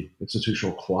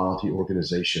quality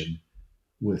organization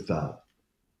with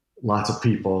lots of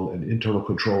people and internal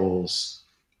controls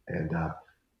and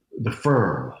the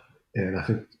firm. And I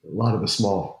think a lot of the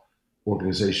small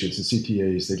organizations and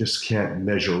CTAs, they just can't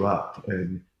measure up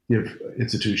and give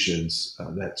institutions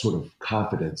that sort of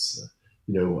confidence.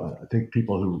 I think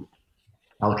people who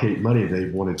allocate money, they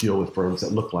want to deal with firms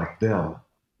that look like them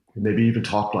and maybe even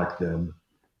talk like them.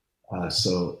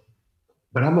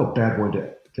 But I'm a bad one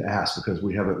to ask because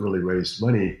we haven't really raised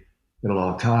money in a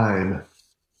long time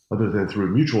other than through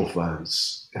mutual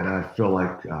funds. And I feel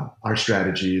like our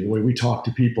strategy, the way we talk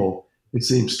to people, it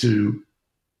seems to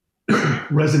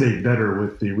resonate better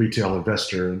with the retail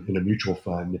investor in a mutual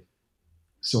fund.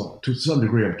 So to some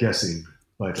degree, I'm guessing,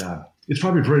 but it's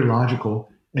probably very logical.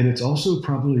 And it's also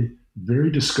probably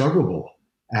very discoverable.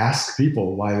 Ask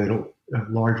people why they don't,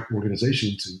 large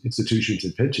organizations, institutions,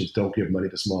 and pensions don't give money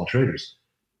to small traders.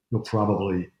 You'll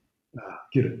probably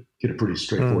get a pretty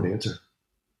straightforward answer.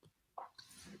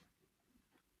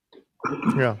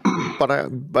 Yeah, but I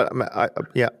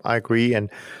agree, and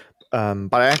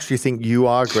but I actually think you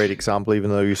are a great example,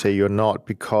 even though you say you're not,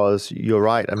 because you're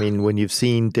right. I mean, when you've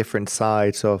seen different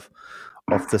sides of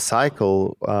the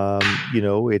cycle,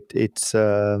 it's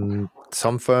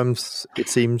some firms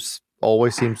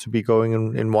always seems to be going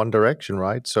in one direction,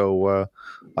 right? So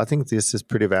I think this is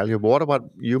pretty valuable. What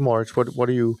about you, Moritz? What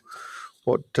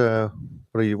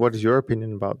is your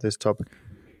opinion about this topic?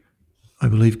 I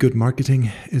believe good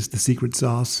marketing is the secret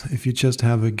sauce. If you just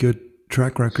have a good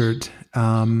track record,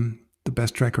 the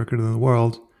best track record in the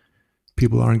world,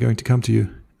 people aren't going to come to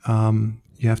you.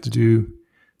 You have to do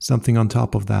something on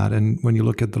top of that. And when you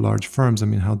look at the large firms, I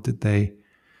mean, how did they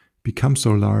become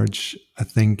so large? I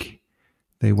think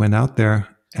they went out there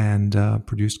and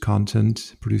produced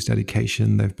content, produced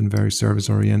education. They've been very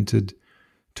service-oriented,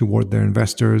 toward their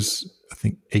investors. I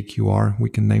think AQR, we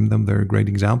can name them. They're a great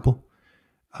example.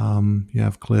 You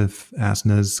have Cliff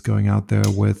Asness going out there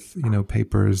with,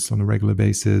 papers on a regular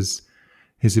basis,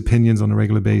 his opinions on a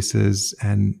regular basis,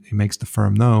 and he makes the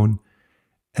firm known,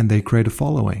 and they create a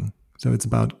following. So it's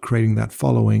about creating that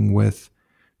following with,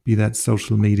 be that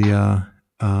social media,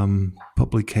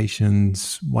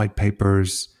 publications, white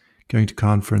papers, going to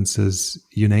conferences,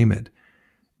 you name it.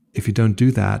 If you don't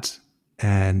do that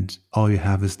and all you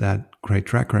have is that great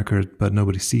track record, but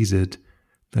nobody sees it,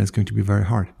 then it's going to be very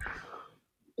hard.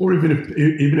 Or even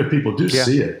if people do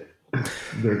see it,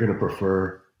 they're going to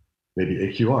prefer maybe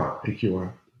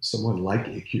AQR, someone like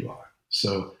AQR.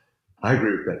 So I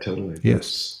agree with that totally.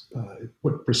 Yes.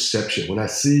 What perception? When I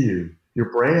see you,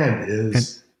 your brand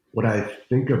is what I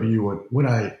think of you, what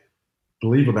I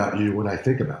believe about you when I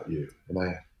think about you. And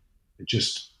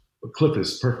Cliff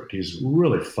is perfect. He's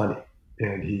really funny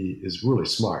and he is really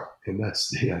smart. And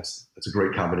that's a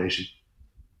great combination.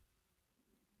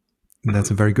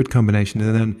 That's a very good combination.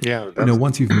 And then,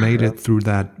 once you've made it through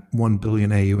that 1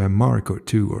 billion AUM mark, or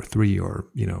 2 or 3, or,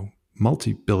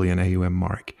 multi-billion AUM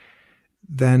mark,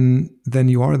 then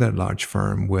you are that large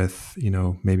firm with,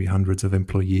 maybe hundreds of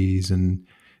employees, and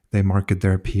they market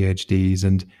their PhDs.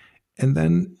 And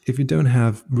then if you don't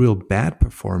have real bad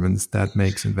performance that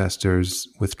makes investors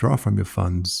withdraw from your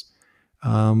funds,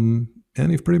 and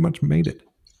you've pretty much made it,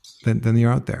 then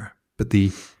you're out there. But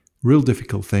the real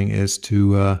difficult thing is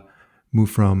to move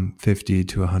from 50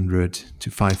 to 100 to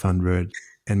 500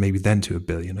 and maybe then to 1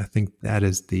 billion. I think that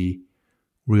is the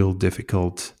real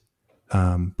difficult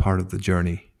part of the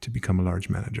journey to become a large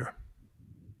manager.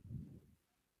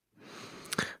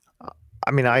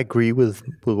 I mean, I agree with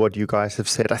what you guys have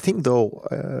said. I think, though,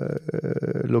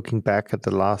 looking back at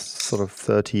the last sort of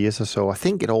 30 years or so, I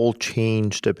think it all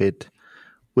changed a bit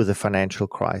with the financial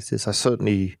crisis. I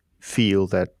certainly feel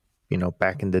that,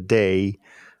 back in the day,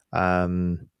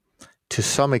 to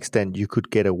some extent, you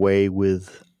could get away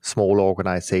with small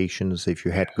organizations if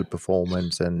you had good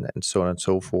performance and so on and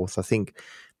so forth. I think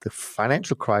the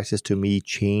financial crisis, to me,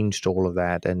 changed all of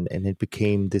that, and it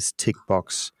became this tick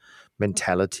box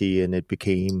mentality, and it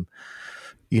became,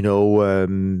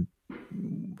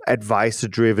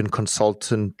 advisor-driven,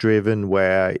 consultant-driven,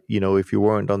 where, if you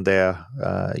weren't on their,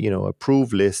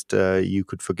 approved list, you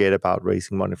could forget about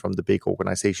raising money from the big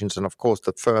organizations. And of course,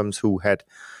 the firms who had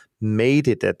made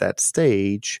it at that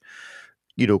stage,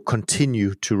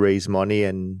 continue to raise money,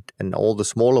 and all the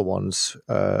smaller ones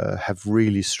have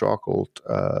really struggled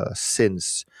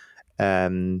since.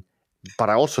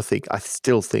 But I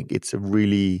still think it's a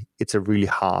really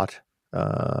hard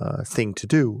thing to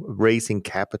do, raising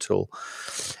capital.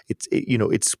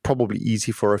 It's probably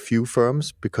easy for a few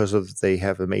firms because they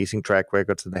have amazing track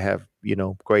records and they have,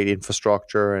 great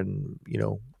infrastructure and,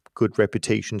 good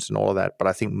reputations and all of that. But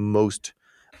I think most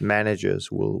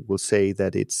managers will say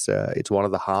that it's one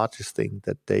of the hardest things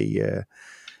that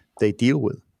they deal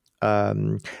with.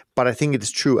 But I think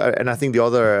it's true, and I think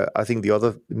the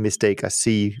other mistake I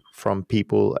see from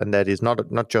people, and that is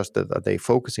not just that they're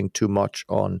focusing too much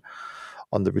on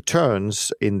the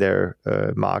returns in their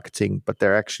marketing, but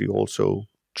they're actually also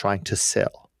trying to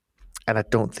sell. And I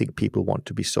don't think people want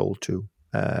to be sold to.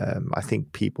 I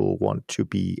think people want to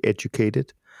be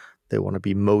educated, they want to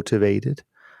be motivated,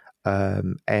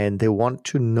 and they want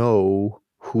to know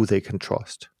who they can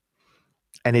trust.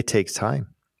 And it takes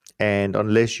time. And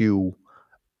unless you're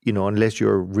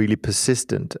really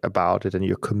persistent about it and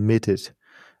you're committed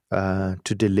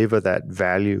to deliver that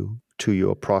value to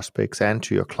your prospects and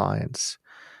to your clients,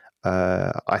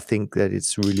 I think that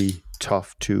it's really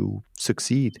tough to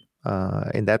succeed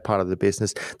in that part of the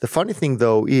business. The funny thing,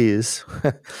 though, is,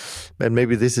 and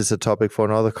maybe this is a topic for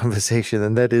another conversation,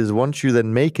 and that is, once you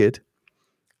then make it,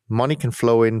 money can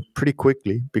flow in pretty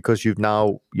quickly because you're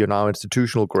now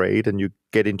institutional grade, and you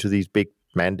get into these big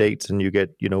mandates and you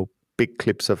get, big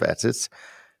clips of assets.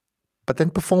 But then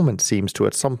performance seems to,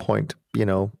 at some point,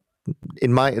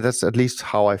 that's at least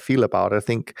how I feel about it. I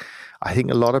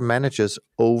think a lot of managers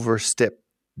overstep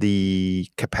the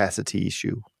capacity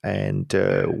issue, and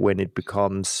when it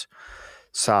becomes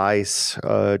size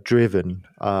driven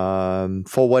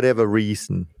for whatever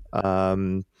reason,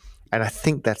 and I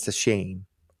think that's a shame,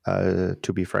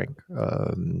 to be frank,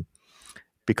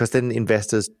 because then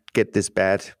investors get this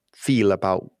bad feel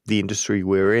about the industry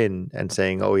we're in and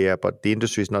saying, oh yeah, but the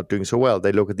industry is not doing so well.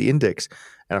 They look at the index,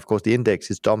 and of course the index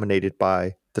is dominated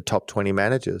by the top 20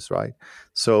 managers, right?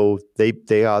 So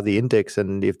they are the index,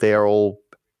 and if they are all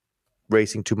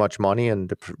raising too much money and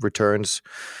the returns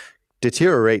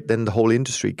deteriorate, then the whole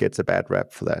industry gets a bad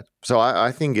rap for that. So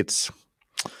I think it's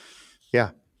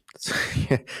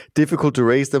difficult to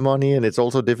raise the money, and it's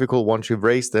also difficult once you've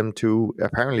raised them to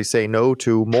apparently say no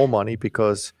to more money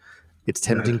because it's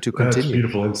tempting to continue. That's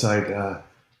beautiful insight.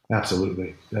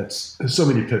 Absolutely. There's so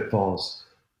many pitfalls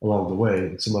along the way,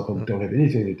 and some of them don't have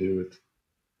anything to do with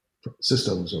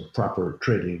systems or proper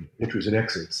trading, entries and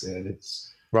exits. And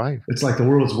it's like the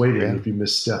world's waiting. If you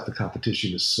misstep, the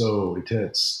competition is so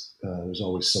intense. There's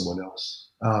always someone else.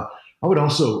 I would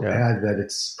also add that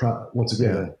it's once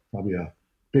again probably a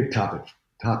big topic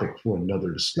for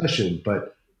another discussion,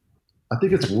 but I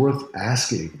think it's worth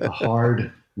asking a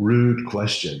hard, rude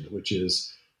question, which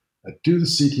is, do the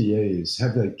CTAs,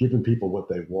 have they given people what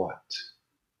they want?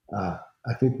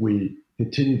 I think we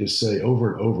continue to say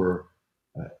over and over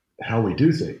how we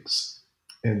do things.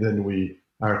 And then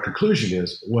our conclusion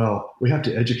is, well, we have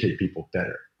to educate people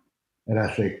better. And I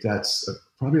think that's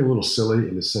probably a little silly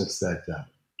in the sense that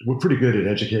we're pretty good at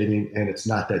educating and it's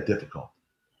not that difficult.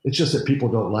 It's just that people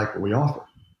don't like what we offer.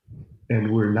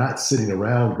 And we're not sitting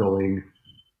around going,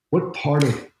 what part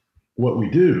of what we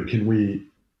do can we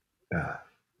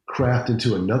craft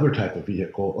into another type of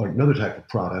vehicle or another type of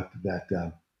product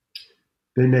that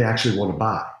they may actually want to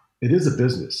buy? It is a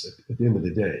business at the end of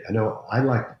the day. I know I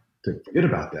like to forget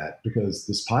about that because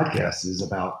this podcast is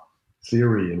about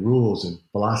theory and rules and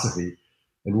philosophy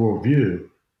and worldview.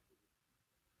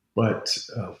 But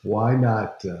why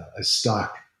not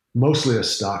mostly a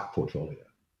stock portfolio?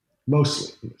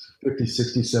 Mostly 50,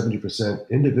 60, 70%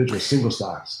 individual single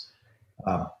stocks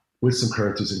with some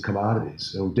currencies and commodities.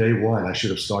 So day one, I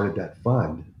should have started that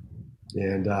fund.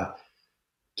 And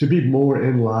to be more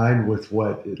in line with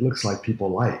what it looks like people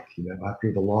like,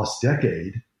 after the lost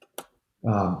decade,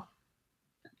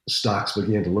 stocks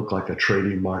began to look like a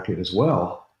trading market as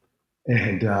well.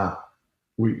 And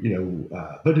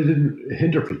but it didn't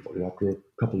hinder people. After a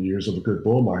couple of years of a good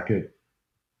bull market,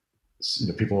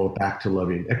 people are back to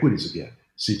loving equities again.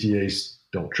 CTAs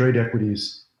don't trade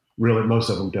equities. Really, most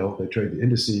of them don't. They trade the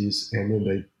indices, and then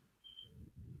they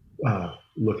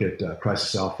look at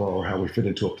crisis alpha or how we fit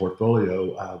into a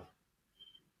portfolio of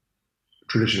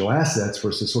traditional assets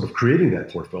versus sort of creating that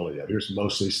portfolio. Here's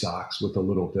mostly stocks with a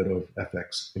little bit of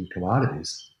FX and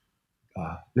commodities.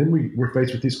 Then we're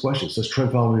faced with these questions. Does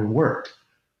trend following work?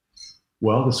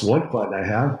 Well, this one fund I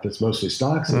have that's mostly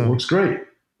stocks, and it works great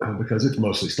because it's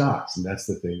mostly stocks. And that's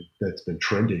the thing that's been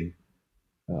trending,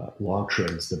 long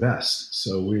trends the best.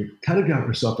 So we kind of got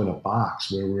ourselves in a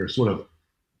box where we're sort of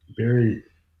very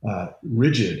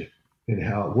rigid in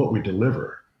what we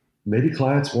deliver. Maybe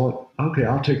clients want, okay,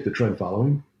 I'll take the trend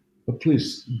following, but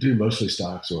please do mostly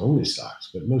stocks or only stocks.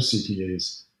 But most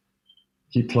CTAs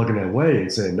keep plugging away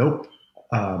and saying, nope,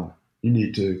 you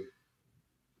need to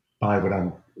buy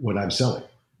what I'm selling.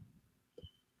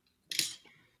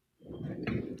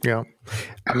 Yeah.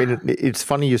 I mean, it's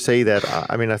funny you say that.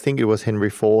 I mean, I think it was Henry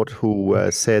Ford who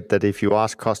said that if you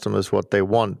ask customers what they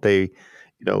want, they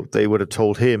would have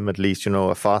told him at least,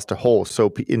 a faster horse.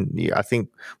 So I think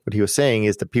what he was saying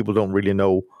is that people don't really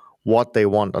know what they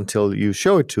want until you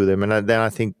show it to them. And then I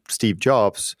think Steve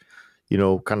Jobs,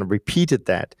 kind of repeated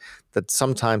that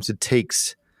sometimes it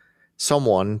takes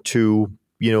someone to,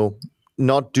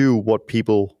 not do what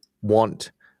people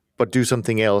want, but do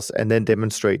something else and then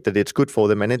demonstrate that it's good for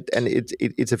them. And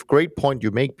it's a great point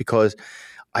you make, because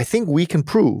I think we can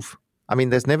prove, I mean,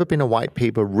 there's never been a white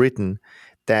paper written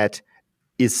that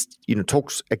is,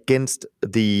 talks against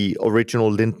the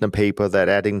original Lindner paper that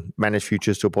adding managed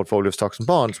futures to a portfolio of stocks and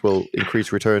bonds will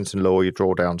increase returns and lower your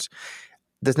drawdowns.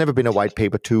 There's never been a white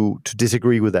paper to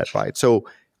disagree with that, right? So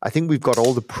I think we've got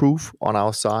all the proof on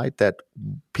our side that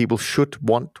people should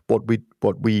want what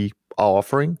we are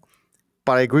offering.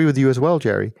 But I agree with you as well,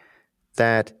 Jerry,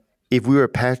 that if we were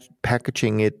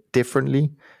packaging it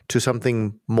differently to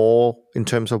something more in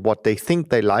terms of what they think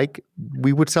they like,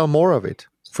 we would sell more of it,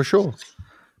 for sure.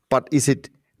 But is it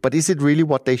really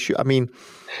what they should? I mean,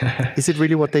 is it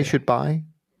really what they should buy?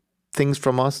 Things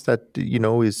from us that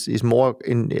is more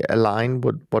in line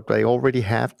with what they already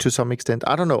have to some extent.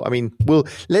 I don't know. I mean,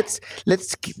 let's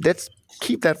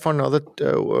keep that for another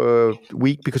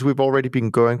week, because we've already been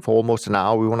going for almost an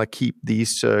hour. We want to keep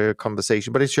these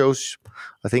conversations, but it shows,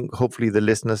 I think, hopefully the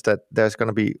listeners, that there's going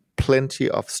to be plenty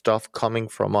of stuff coming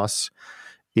from us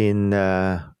in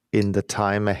the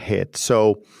time ahead.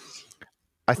 So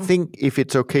I think if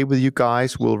it's okay with you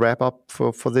guys, we'll wrap up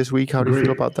for this week. How do you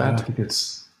feel about that? I think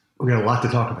we got a lot to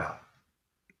talk about.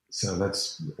 So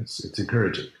it's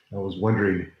encouraging. I was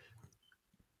wondering.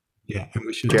 Yeah, and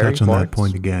we should touch on that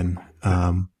point again.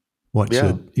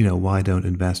 Why don't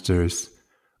investors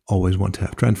always want to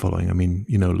have trend following? I mean,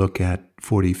 look at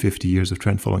 40, 50 years of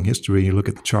trend following history, you look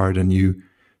at the chart and you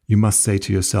you must say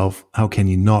to yourself, how can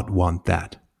you not want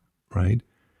that, right?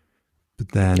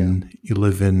 But then you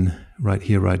live in right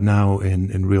here, right now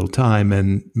in real time,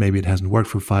 and maybe it hasn't worked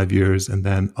for 5 years, and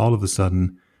then all of a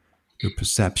sudden your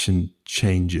perception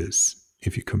changes.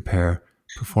 If you compare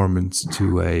performance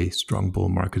to a strong bull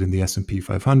market in the S&P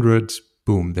 500,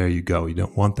 boom, there you go. You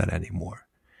don't want that anymore.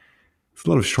 There's a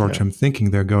lot of short-term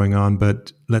thinking there going on,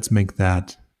 but let's make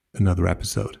that another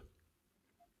episode.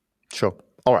 Sure.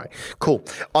 All right, cool.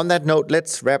 On that note,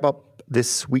 let's wrap up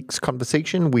this week's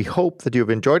conversation. We hope that you've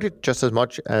enjoyed it just as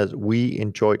much as we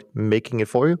enjoyed making it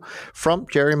for you. From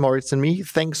Jerry, Moritz, and me,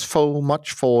 thanks so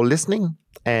much for listening,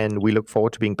 and we look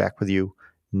forward to being back with you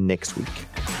next week.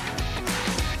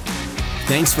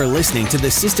 Thanks for listening to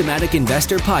the Systematic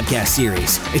Investor podcast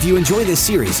series. If you enjoy this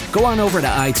series, go on over to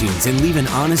iTunes and leave an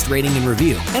honest rating and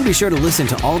review. And be sure to listen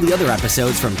to all the other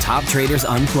episodes from Top Traders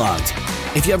Unplugged.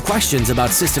 If you have questions about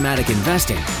systematic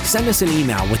investing, send us an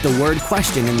email with the word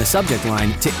question in the subject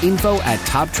line to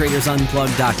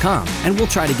info@toptradersunplugged.com, and we'll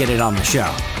try to get it on the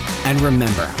show. And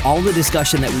remember, all the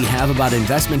discussion that we have about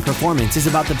investment performance is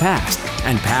about the past,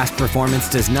 and past performance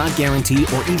does not guarantee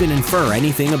or even infer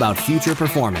anything about future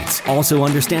performance. Also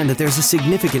understand that there's a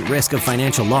significant risk of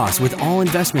financial loss with all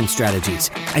investment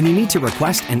strategies, and you need to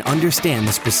request and understand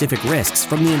the specific risks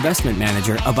from the investment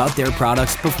manager about their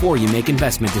products before you make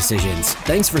investment decisions.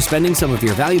 Thanks for spending some of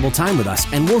your valuable time with us,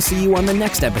 and we'll see you on the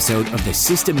next episode of The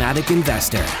Systematic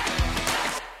Investor.